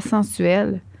une voix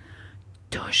sensuelle,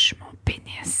 touche mon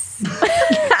pénis.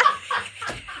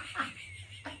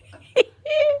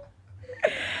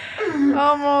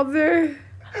 Oh mon Dieu.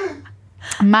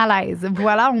 Malaise.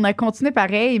 Voilà, on a continué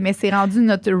pareil, mais c'est rendu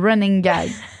notre running gag.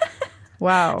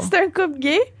 Wow. C'est un couple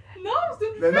gay?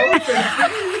 Mais non, c'est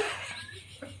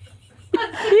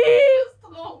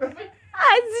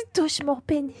Elle dit touche mon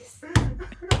pénis.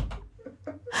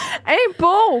 Hey,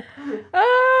 beau!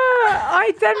 Ah, elle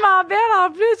est tellement belle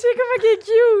en plus. Je sais comment elle est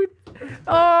cute.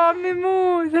 Oh,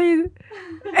 Mémo. Ça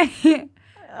y est.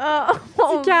 Oh,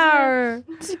 mon Petit cœur.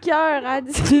 Dieu. Petit cœur, elle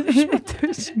dit. Je me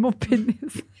touche mon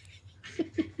pénis.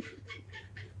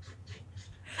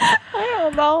 Oh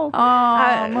non! Oh, oh.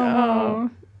 maman.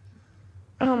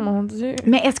 Oh mon Dieu.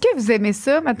 Mais est-ce que vous aimez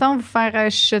ça, maintenant, vous faire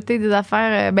chuchoter des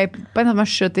affaires, ben, pas nécessairement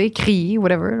chuchoter, crier,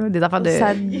 whatever, là, des affaires de.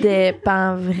 Ça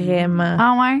dépend vraiment.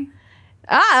 Ah, ouais?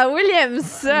 Ah, William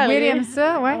ça! Oui, lui. il aime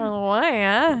ça, ouais. Ah, ouais,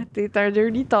 hein? T'es un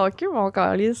dirty talker, mon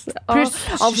calice. Plus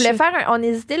On voulait faire on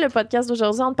hésitait le podcast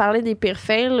d'aujourd'hui entre parler des pires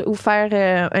fails ou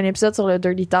faire un épisode sur le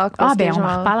dirty talk. parce Ah, ben, que, on en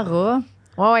genre- reparlera.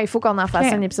 Ouais, il faut qu'on en fasse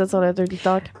Ok. un épisode sur le dirty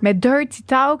talk. Mais Dirty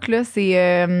Talk, là,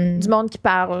 c'est. Du monde qui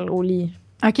parle au lit.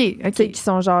 OK, Tu sais, OK. qui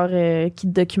sont genre, qui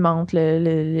documentent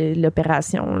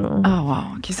l'opération, là. Ah,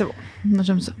 wow, OK, c'est bon. Moi,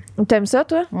 j'aime ça. T'aimes ça,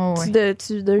 toi? Oh, ouais.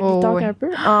 Tu dirty Oh, talk ouais. un peu?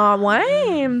 Ah,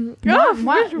 ouais?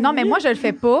 Non, mais moi, je le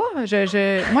fais pas. Moi,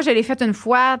 je l'ai fait une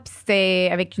fois, puis c'était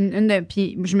avec une de.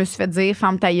 Puis je me suis fait dire,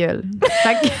 ferme ta gueule.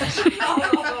 Fait que-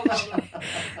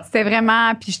 c'était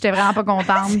vraiment. Puis j'étais vraiment pas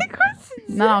contente.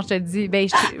 Non, je te le dis. Ben,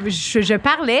 je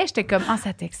parlais, j'étais comme,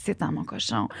 ça t'excite, hein, mon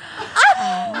cochon.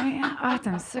 Ouais,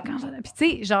 t'aimes ça quand j'en ai. Puis,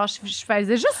 tu sais, genre, je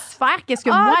faisais juste faire qu'est-ce que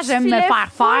moi, j'aime me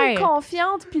faire faire.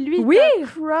 Confiante, puis lui, oui. il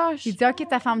crush. Il dit, OK,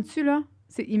 ta femme-tu, là?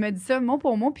 Il m'a dit ça mot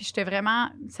pour mot, puis j'étais vraiment.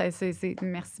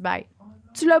 Merci, bye.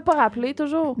 Tu l'as pas rappelé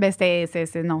toujours? Ben,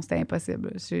 non, c'était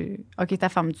impossible. OK, ta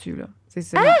femme-tu, là. C'est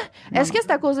ça. Est-ce que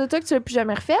c'est à cause de toi que tu l'as plus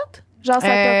jamais refait? Genre, ça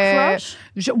t'a crush?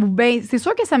 Ben, c'est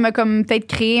sûr que ça m'a comme peut-être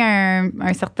créé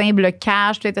un certain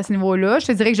blocage, peut-être à ce niveau-là. Je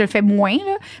te dirais que je le fais moins,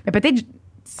 là. Mais peut-être,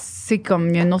 c'est comme,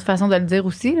 il y a une autre façon de le dire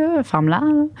aussi, là, femme-là.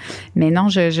 Là. Mais non,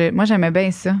 moi, j'aimais bien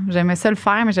ça. J'aimais ça le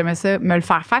faire, mais j'aimais ça me le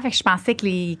faire faire. Fait que je pensais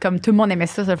que comme tout le monde aimait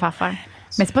ça, se le faire faire.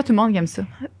 Mais c'est pas tout le monde qui aime ça.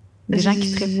 Des gens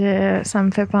qui trippent. Ça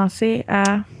me fait penser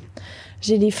à...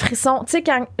 J'ai des frissons. Tu sais,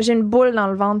 quand j'ai une boule dans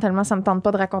le ventre, tellement ça me tente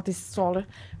pas de raconter cette histoire-là.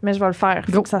 Mais je vais le faire.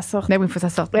 Il faut que ça sorte. Ben oui, il faut que ça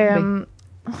sorte.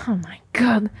 Oh my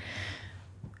God.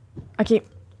 OK.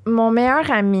 Mon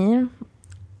meilleur ami...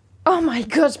 Oh my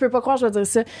God, je peux pas croire que je vais dire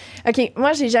ça. OK,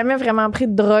 moi, j'ai jamais vraiment pris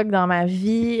de drogue dans ma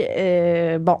vie.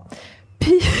 Bon.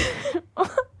 Puis...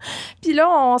 Puis là,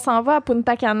 on s'en va à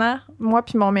Punta Cana, moi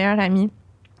puis mon meilleur ami.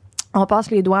 On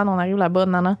passe les douanes, on arrive là-bas,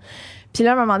 nanan. Puis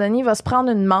là, à un moment donné, il va se prendre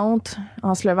une menthe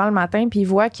en se levant le matin, puis il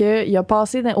voit qu'il a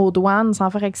passé aux douanes sans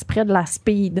faire exprès de la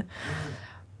speed.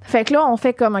 Fait que là, on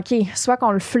fait comme, OK, soit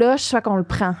qu'on le flush, soit qu'on le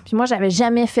prend. Puis moi, j'avais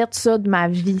jamais fait ça de ma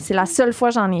vie. C'est la seule fois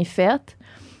que j'en ai fait.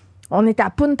 On est à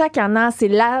Punta Cana, c'est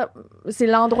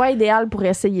l'endroit idéal pour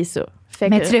essayer ça. Fait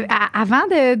mais que,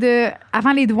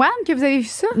 avant les douanes que vous avez vu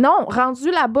ça? non, rendu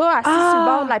là-bas, assis sur le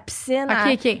bord de la piscine.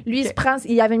 OK. Lui,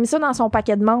 il avait mis ça dans son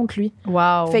paquet de menthe, lui.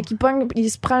 Wow. Fait il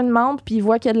se prend une menthe, puis il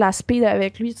voit qu'il y a de la speed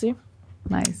avec lui, tu sais.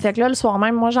 Nice. Fait que là, le soir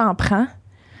même, moi, j'en prends.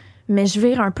 Mais je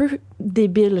vire un peu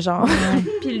débile, genre.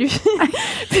 Puis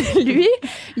lui,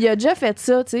 il a déjà fait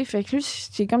ça, tu sais. Fait que lui,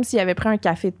 c'est comme s'il avait pris un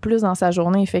café de plus dans sa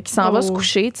journée. Fait qu'il s'en va se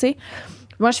coucher, tu sais.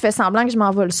 Moi, je fais semblant que je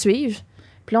m'en vais le suivre.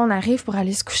 Puis là, on arrive pour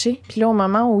aller se coucher. Puis là, au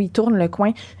moment où il tourne le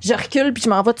coin, je recule, puis je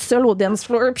m'en vais tout seul au dance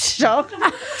floor. Puis je suis genre, tout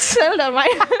seul de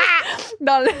même,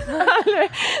 dans le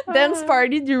dance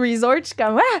party du resort. Je suis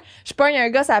comme, je pogne un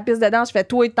gars sur la piste de danse. Je fais,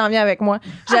 toi, tu t'en viens avec moi.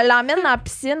 Je l'emmène dans la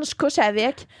piscine, je couche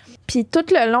avec. Puis tout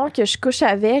le long que je couche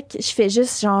avec, je fais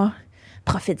juste genre,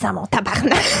 profite-en mon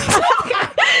tabarnak. Je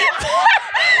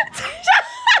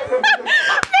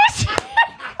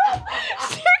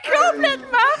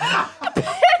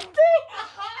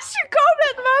suis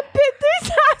complètement pété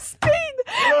sa speed.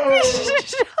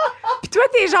 Puis toi,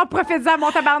 t'es genre, profite-en,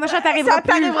 mon tabarnak, ça t'arrivera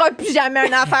plus. Ça t'arrivera plus jamais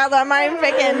une affaire de même.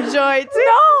 Fait qu'enjoy, tu sais.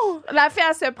 Non! La fille,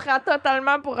 elle se prend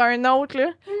totalement pour un autre, là.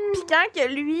 Puis quand que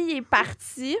lui, il est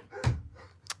parti,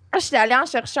 j'étais allée en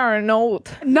chercher un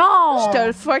autre. Non! Je te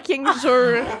le fucking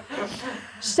jure.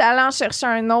 J'étais allée en chercher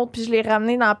un autre, puis je l'ai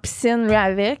ramené dans la piscine, lui,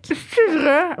 avec. C'est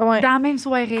vrai? Ouais. Dans la même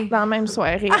soirée. Dans la même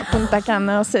soirée, à Punta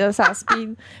Cana, c'est sa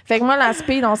speed. Fait que moi, la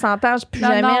speed, on s'entend, je plus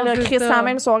jamais. Là, Chris, dans la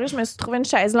même soirée, je me suis trouvé une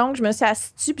chaise longue, je me suis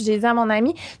assise dessus, puis j'ai dit à mon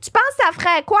ami, tu penses que ça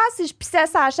ferait quoi si je pissais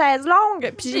sa chaise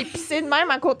longue? Puis j'ai pissé de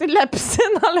même à côté de la piscine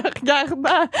en le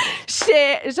regardant.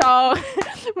 J'étais genre,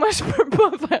 moi, je peux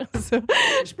pas faire ça.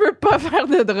 Je peux pas faire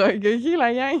de drogue, OK,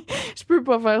 la gang? Je peux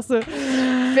pas faire ça.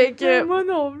 Fait que. Moi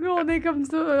non plus, on est comme ça.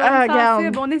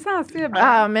 On est sensible.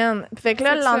 Ah, man. Fait que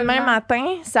là, le lendemain matin,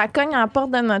 ça cogne à la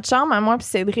porte de notre chambre, à moi puis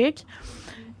Cédric.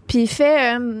 Puis il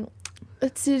fait...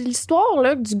 l'histoire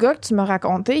là, du gars que tu m'as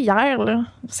raconté hier, là,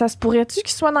 ça se pourrait-tu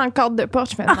qu'il soit dans le cadre de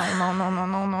porte? Je fais non.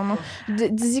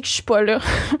 Dis-y que je suis pas là.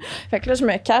 Fait que là, je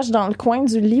me cache dans le coin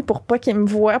du lit pour pas qu'il me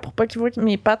voie, pour pas qu'il voie que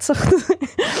mes pattes sortent.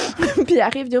 Puis il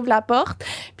arrive, il ouvre la porte.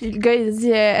 Puis le gars, il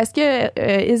dit, est-ce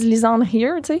que is Lisanne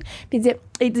here, tu sais? Puis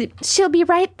il dit, she'll be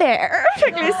right there.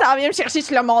 Fait que là, ça vient me chercher, je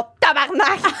suis là, mon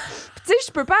tabarnak. Puis tu sais,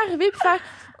 je peux pas arriver puis faire,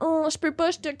 oh, je peux pas,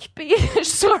 je suis occupée. Je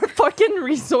suis sur un fucking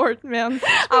resort, man.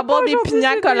 À boire des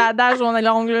pina coladas journée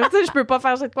longue, là. Tu sais, je peux pas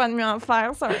faire cette quoi de mieux en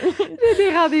faire, ça. J'ai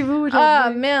des rendez-vous aujourd'hui.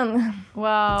 Ah, man.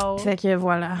 Wow. Fait que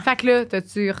voilà. Fait que là,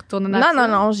 t'as-tu retourné dans ça?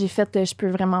 Non, j'ai fait, je peux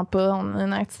vraiment pas. On a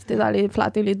une activité d'aller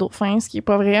flatter les dauphins, ce qui est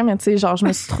pas vrai, mais tu sais, genre, je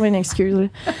me suis trouvé une excuse, là.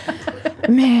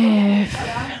 Mais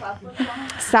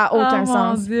ça a aucun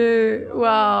sens. Mon Dieu.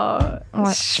 Wow.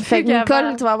 Ouais. Fait que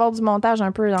Nicole, tu vas avoir du montage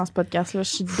un peu dans ce podcast-là. Je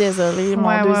suis désolée. Mon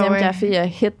deuxième café il a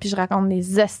hit, puis je raconte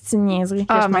des hosties de niaiseries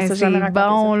que je pensais jamais raconter. C'est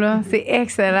bon, là. C'est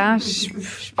excellent. Je suis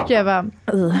plus capable.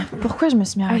 Pourquoi je me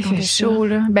suis mis à raconter il fait chaud,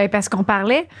 là. Ben, parce qu'on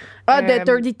parlait... de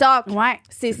Dirty Talk. Ouais.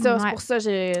 C'est ça, c'est pour ça que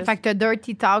j'ai... Fait que t'as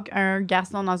Dirty Talk, un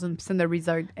garçon dans une piscine de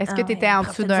resort. Est-ce que t'étais en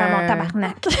dessous d'un... mon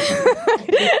tabarnak.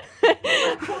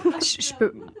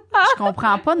 Je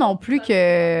comprends pas non plus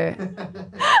que...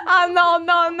 Ah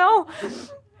non.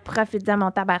 Profite de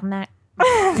mon tabarnak.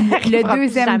 Le arrivera plus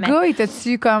deuxième jamais. gars,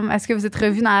 était-tu comme. Est-ce que vous êtes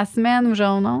revus dans la semaine ou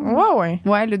genre non? Ouais.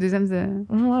 Ouais, le deuxième.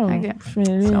 Ouais. Ok.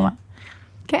 Mais lui, Ça va.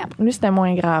 OK. lui, c'était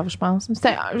moins grave, je pense.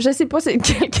 Je sais pas c'est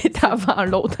lequel qui était avant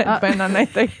l'autre, être bien honnête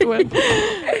avec toi.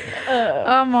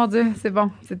 Oh mon Dieu, c'est bon.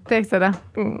 C'est excellent.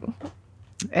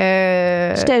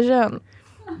 J'étais jeune.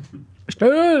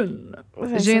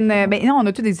 J'ai une. Ben non, on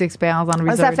a tous des expériences dans le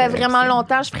resort. Ça fait vraiment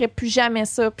longtemps, je ferais plus jamais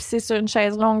ça, puis c'est sur une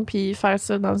chaise longue, puis faire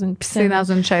ça dans une piscine. C'est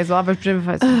dans une chaise noire. Je peux jamais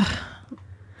faire ça.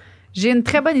 J'ai une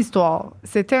très bonne histoire.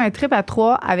 C'était un trip à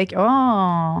 3 avec.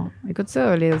 Oh! Écoute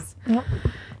ça, Liz. Non.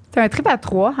 C'était un trip à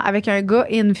 3 avec un gars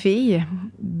et une fille.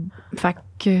 Fait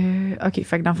que. OK.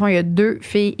 Fait que dans le fond, il y a 2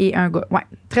 filles et un gars. Ouais.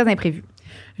 Très imprévu.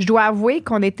 Je dois avouer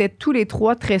qu'on était tous les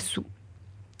 3 très sous.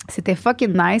 C'était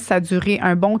fucking nice. Ça a duré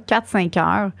un bon 4-5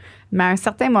 heures. Mais à un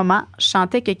certain moment, je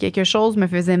sentais que quelque chose me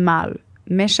faisait mal.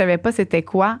 Mais je savais pas c'était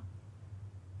quoi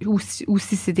ou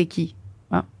si c'était qui.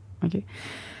 Ah, OK.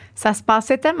 Ça se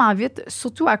passait tellement vite,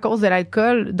 surtout à cause de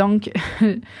l'alcool. Donc,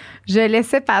 je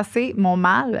laissais passer mon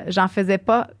mal. J'en faisais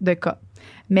pas de cas.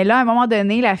 Mais là, à un moment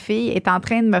donné, la fille est en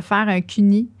train de me faire un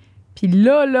cuni. Puis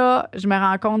là, je me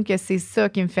rends compte que c'est ça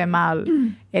qui me fait mal.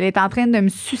 Elle est en train de me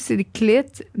sucer le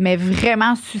clit, mais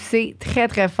vraiment sucer très,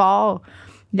 très fort.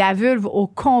 La vulve au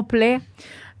complet.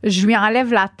 Je lui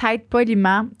enlève la tête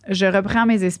poliment. Je reprends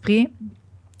mes esprits.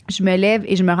 Je me lève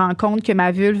et je me rends compte que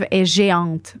ma vulve est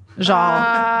géante.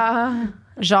 Genre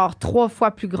 3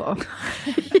 fois plus gras.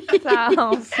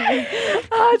 Genre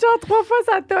 3 fois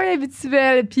sa taille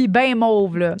habituelle. Puis ben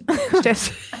mauve, là. J'étais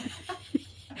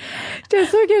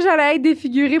sûre que j'allais être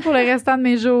défigurée pour le restant de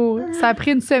mes jours. Ça a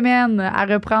pris une semaine à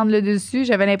reprendre le dessus.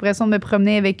 J'avais l'impression de me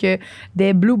promener avec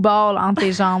des blue balls entre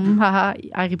les jambes. À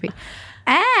ripper.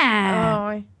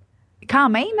 Ouais. Quand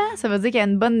même, hein? Ça veut dire qu'il y a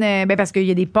une bonne... ben parce qu'il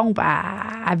y a des pompes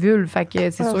à vulve. Fait que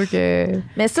c'est sûr que...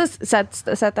 Mais ça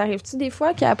t'arrive-tu des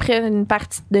fois qu'après une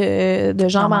partie de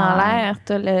jambes en l'air,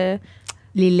 t'as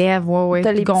les lèvres, ouais.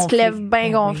 T'as les gonflées. petites lèvres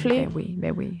bien gonflées?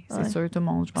 Ben oui. C'est Ouais. sûr, tout le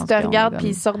monde, je pense. Tu te qu'on regardes est puis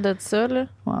ils sortent de ça, là.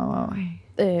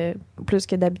 Ouais. Plus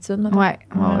que d'habitude, maintenant. Ouais,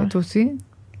 toi aussi?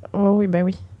 Oui, ben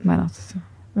oui. Ben non, c'est ça.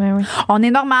 Ben oui. On est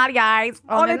normal, guys.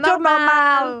 On est tout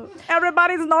normal.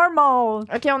 Everybody's normal.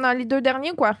 OK, on a les 2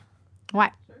 derniers ou quoi?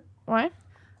 Ouais. Ouais?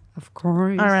 Of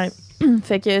course. All right.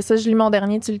 Fait que ça, je lis mon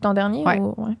dernier, tu lis ton dernier? Ouais.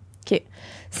 Ou... ouais. OK.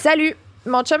 Salut!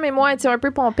 Mon chum et moi étions un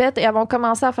peu pompettes et avons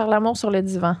commencé à faire l'amour sur le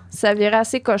divan. Ça virait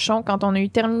assez cochon. Quand on a eu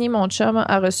terminé, mon chum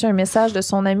a reçu un message de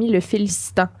son ami le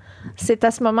félicitant. C'est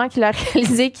à ce moment qu'il a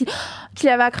réalisé qu'il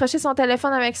avait accroché son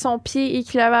téléphone avec son pied et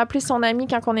qu'il avait appelé son ami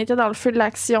quand on était dans le feu de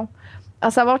l'action. À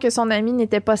savoir que son ami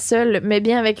n'était pas seul, mais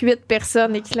bien avec 8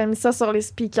 personnes et qu'il a mis ça sur les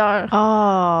speakers.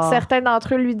 Oh. Certains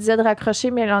d'entre eux lui disaient de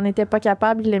raccrocher, mais il n'en était pas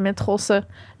capable. Il aimait trop ça.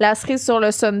 La cerise sur le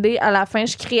Sunday, à la fin,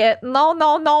 je criais « Non,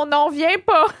 non, non, non, viens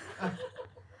pas! »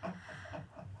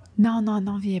 Non,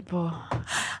 viens pas.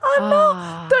 Oh non!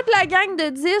 Toute la gang de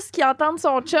 10 qui entendent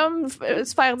son chum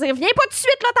se faire dire « Viens pas tout de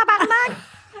suite, là, tabarnak! »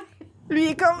 Lui,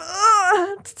 il est comme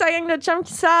 « Toute sa gang de chums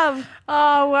qui savent. »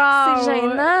 Oh, wow. C'est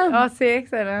gênant. Oh, c'est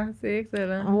excellent.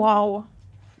 Wow.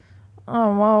 Oh,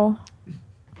 wow.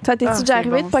 Ça t'es-tu déjà c'est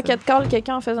arrivé bon, de pocket call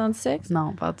quelqu'un en faisant du sexe?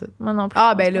 Non, pas tout. Moi non plus.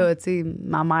 Ah, je ben pense pas. là, tu sais,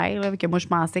 ma mère, là, que moi, je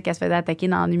pensais qu'elle se faisait attaquer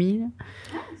dans la nuit. Là.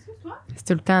 C'est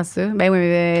tout le temps ça. Ben oui,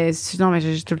 mais non, mais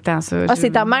j'ai tout le temps ça. Ah,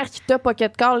 c'est ta mère qui t'a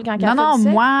pocket call quand elle a fait Non, du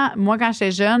sexe? moi, quand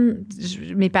j'étais jeune,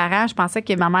 mes parents, je pensais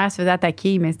que ma mère se faisait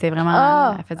attaquer, mais c'était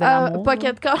vraiment... elle faisait l'amour.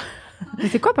 Pocket call. Mais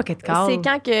c'est quoi pocket call? C'est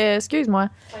quand que... Excuse-moi.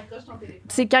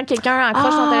 C'est quand quelqu'un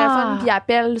accroche son téléphone puis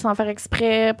appelle sans faire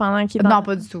exprès pendant qu'il est dans... Non,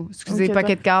 pas du tout. Excusez, Ok,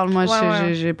 pocket call, moi,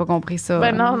 Ouais. j'ai pas compris ça.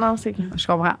 Ben non, c'est... Je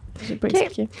comprends. J'ai pas Ok.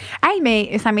 expliqué. Hey,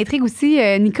 mais ça m'intrigue aussi,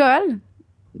 Nicole.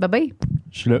 Bye.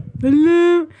 Je suis là.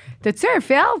 Hello. T'as-tu un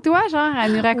fail, toi, genre, à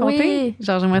nous raconter? Oui.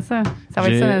 Genre, j'aimerais ça. Ça va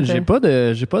être ça,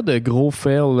 notre... J'ai pas de gros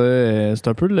fail, là. C'est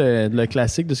un peu le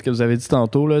classique de ce que vous avez dit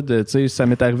tantôt, là. Tu sais, ça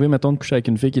m'est arrivé, mettons, de coucher avec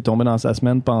une fille qui est tombée dans sa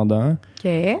semaine pendant.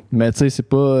 OK. Mais tu sais, c'est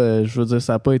pas, je veux dire,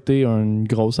 ça a pas été une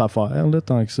grosse affaire, là,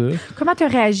 tant que ça. Comment t'as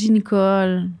réagi,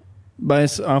 Nicole? Ben,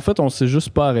 en fait, on s'est juste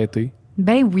pas arrêté.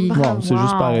 Ben oui. Bon, on s'est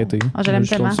juste pas arrêté. Ah, je l'aime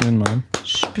Juste tellement. continué de même.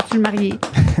 Peux-tu le marier?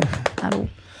 Allô?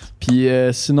 Puis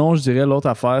sinon, je dirais l'autre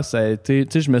affaire, ça a été,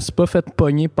 tu sais, je me suis pas fait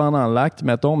pogner pendant l'acte,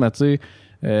 mettons, mais tu sais,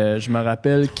 je me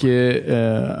rappelle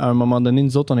que à un moment donné,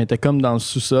 nous autres, on était comme dans le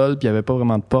sous-sol, puis il y avait pas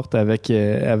vraiment de porte avec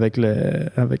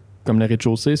comme le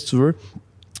rez-de-chaussée, si tu veux.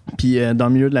 Puis dans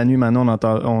le milieu de la nuit, maintenant,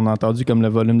 on a entendu comme le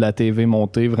volume de la TV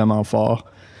monter vraiment fort.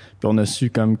 Puis on a su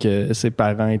comme que ses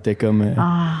parents étaient comme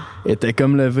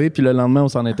levés, puis le lendemain, on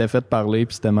s'en était fait parler,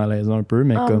 puis c'était malaisant un peu,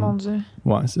 mais Oh comme... mon Dieu.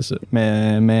 Ouais, c'est ça.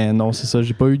 Mais non, c'est ça.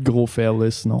 J'ai pas eu de gros fail, là,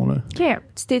 sinon, là. OK.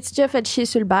 Tu t'es déjà fait chier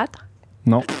sur le battre?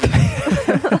 Non,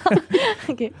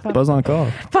 OK. pas encore.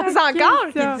 Pas encore,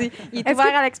 ça. il dit. Il est Est-ce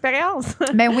ouvert à l'expérience.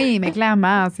 Ben oui, mais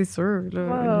clairement, c'est sûr. Là.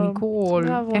 Wow. Nicole.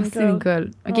 Bravo, Merci, Nicole.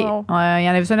 Nicole. OK. Wow. Il y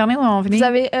en avait ça dernier ou on finit?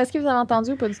 Est-ce que vous avez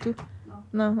entendu ou pas du tout?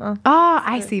 Non. Non. Ah,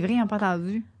 hey, c'est vrai, on n'a pas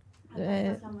entendu.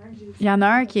 Euh, Il y en a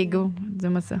un qui est go.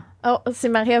 Dis-moi ça. Oh, c'est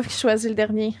Marie-Ève qui choisit le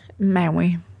dernier. Ben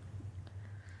oui.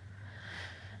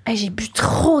 Hey, j'ai bu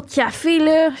trop de café,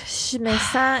 là. Je me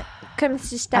sens comme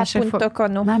si j'étais À à chaque Punta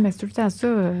Cana. Non, mais c'est tout le temps ça.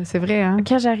 C'est vrai, hein?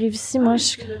 Quand j'arrive ici, moi,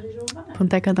 je...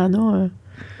 Punta Cana.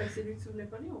 C'est lui que tu voulais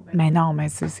pas ou ben? Mais non, mais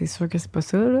c'est sûr que c'est pas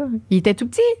ça, là. Il était tout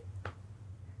petit.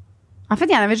 En fait,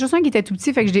 il y en avait juste un qui était tout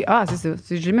petit, fait que je dis, ah, c'est ça.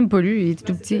 Je l'ai même pas lu, il était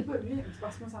tout petit. C'est pas lui, c'est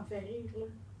parce que moi, ça me fait rire,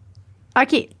 là.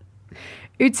 OK.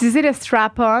 Utiliser le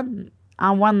strap-on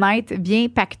en one night bien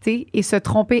pacté et se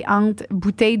tromper entre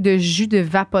bouteille de jus de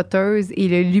vapoteuse et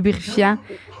le lubrifiant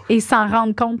et s'en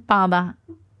rendre compte pendant.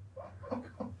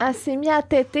 Elle s'est mise à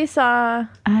téter sans... Ah.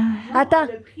 Attends.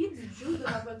 Le prix du juice de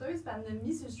vapoteuse, puis elle l'a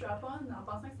mis sur le strap-on en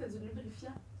pensant que c'était du lubrifiant.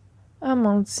 Oh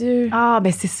mon Dieu. Ah,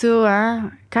 ben c'est ça,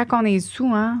 hein. Quand on est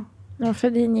sous, hein, On fait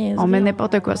des niaiseries. on met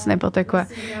n'importe quoi, c'est n'importe quoi.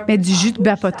 Mais du jus de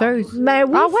vapoteuse. Ben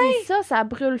oui, Ah ouais? c'est ça, ça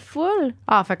brûle full.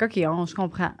 Ah, fait que, OK, je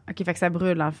comprends. OK, fait que ça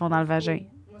brûle, dans le fond, dans le vagin.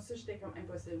 Moi, ça, j'étais comme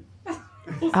impossible.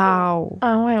 Ah,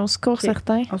 Ah ouais, au secours,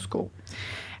 certain. au secours.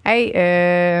 Hey,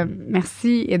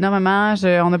 merci énormément.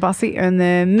 On a passé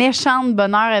une méchante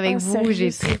bonne heure avec vous. Sérieux,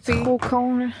 J'ai c'est trippé. trop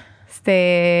con, là.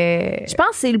 C'était... Je pense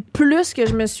que c'est le plus que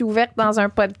je me suis ouverte dans un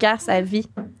podcast à vie.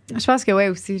 Je pense que oui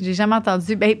aussi. J'ai jamais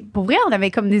entendu. Ben, pour vrai, on avait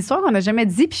comme des histoires qu'on n'a jamais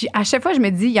dit. Puis à chaque fois, je me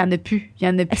dis, il y en a plus. Il y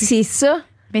en a plus. C'est ça.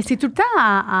 Mais c'est tout le temps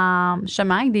en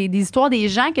chemin, avec des histoires des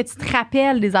gens que tu te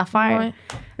rappelles des affaires. Ouais.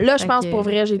 Là, je Fait pense que- pour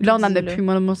vrai, j'ai tout Là, on en dit, a là. plus.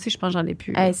 Moi aussi, je pense que j'en ai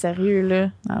plus. Hey, sérieux, là.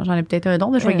 Alors, j'en ai peut-être un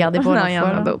d'autre, mais je vais le garder pour Non, une il y en fois.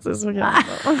 a là. d'autres, c'est sûr qu'il y en a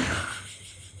d'autres.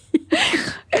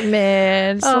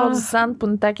 Mais l'histoire Ah. du San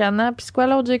Punta Cana, puis c'est quoi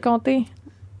l'autre j'ai compté?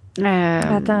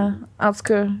 Attends, en tout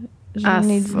cas, j'en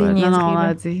ai dit des non, niaiseries. on là.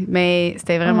 a dit. Mais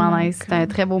c'était vraiment Oh my nice. C'était un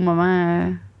très beau moment.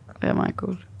 Vraiment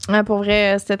cool. Ouais, pour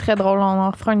vrai, c'était très drôle. On en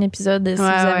refera un épisode si Ouais,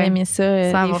 vous avez ouais. aimé ça.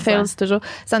 100%. Les fails, c'est toujours.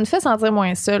 Ça nous fait sentir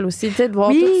moins seul aussi. Tu sais, de voir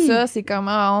Oui. tout ça, c'est comme,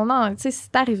 tu sais,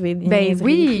 c'est arrivé. Des Ben niaiseries,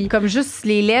 oui, puis- comme juste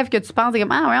les lèvres que tu penses, c'est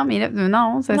comme, ah ouais, mais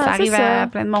non, ça Ouais, c'est arrive ça. à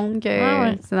plein de monde que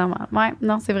Ouais. c'est normal. Ouais,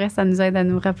 non, c'est vrai, ça nous aide à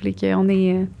nous rappeler qu'on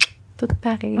est toutes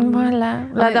pareilles. Voilà.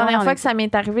 La Ouais, dernière ouais, fois on que ça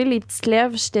m'est arrivé, les petites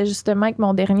lèvres, j'étais justement avec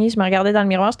mon dernier, je me regardais dans le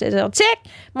miroir, j'étais genre, check!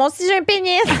 Moi aussi, j'ai un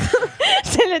pénis!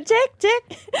 J'étais là,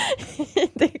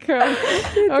 check! T'es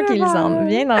comme, OK, Lisande,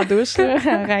 viens dans la douche, là.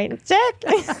 Arrête.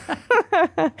 Check!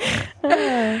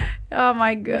 Oh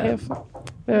my God.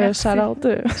 Bref. Shout-out.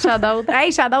 Shout out.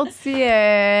 Hey, shout out aussi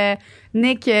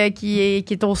Nick qui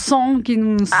est au son, qui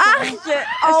nous.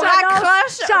 On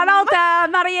raccroche! Shout out à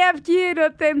Marie-Ève qui est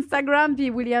notre Instagram, puis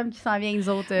William qui s'en vient, nous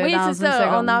autres. Oui, dans c'est une ça.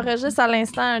 seconde. On enregistre à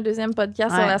l'instant un deuxième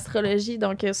podcast sur Ouais. l'astrologie,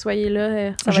 donc soyez là.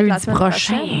 Ça va Jeudi être la semaine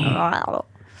prochain. prochaine. Voilà.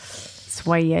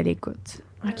 Soyez à l'écoute.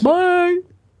 OK. Bye!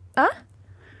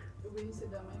 Oui, c'est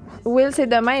demain. Will, c'est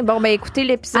demain. Bon, ben écoutez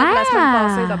l'épisode de la semaine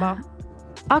passée d'abord.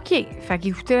 OK. Fait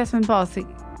qu'écoutez la semaine passée.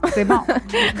 C'est bon.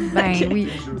 Ben oui.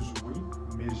 Je jouais,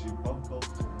 mais j'ai pas encore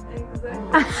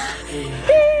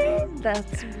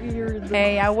That's weird.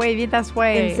 Hey, ah ouais, viens t'asseoir.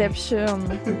 Inception.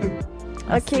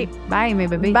 OK. Bye, mes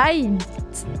bébés. Bye,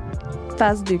 petite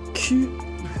face de cul.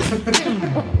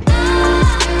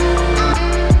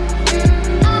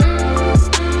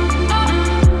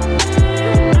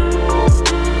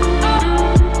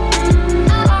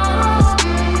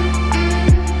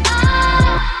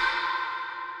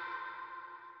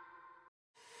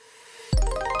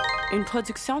 Une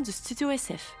production du Studio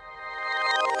SF.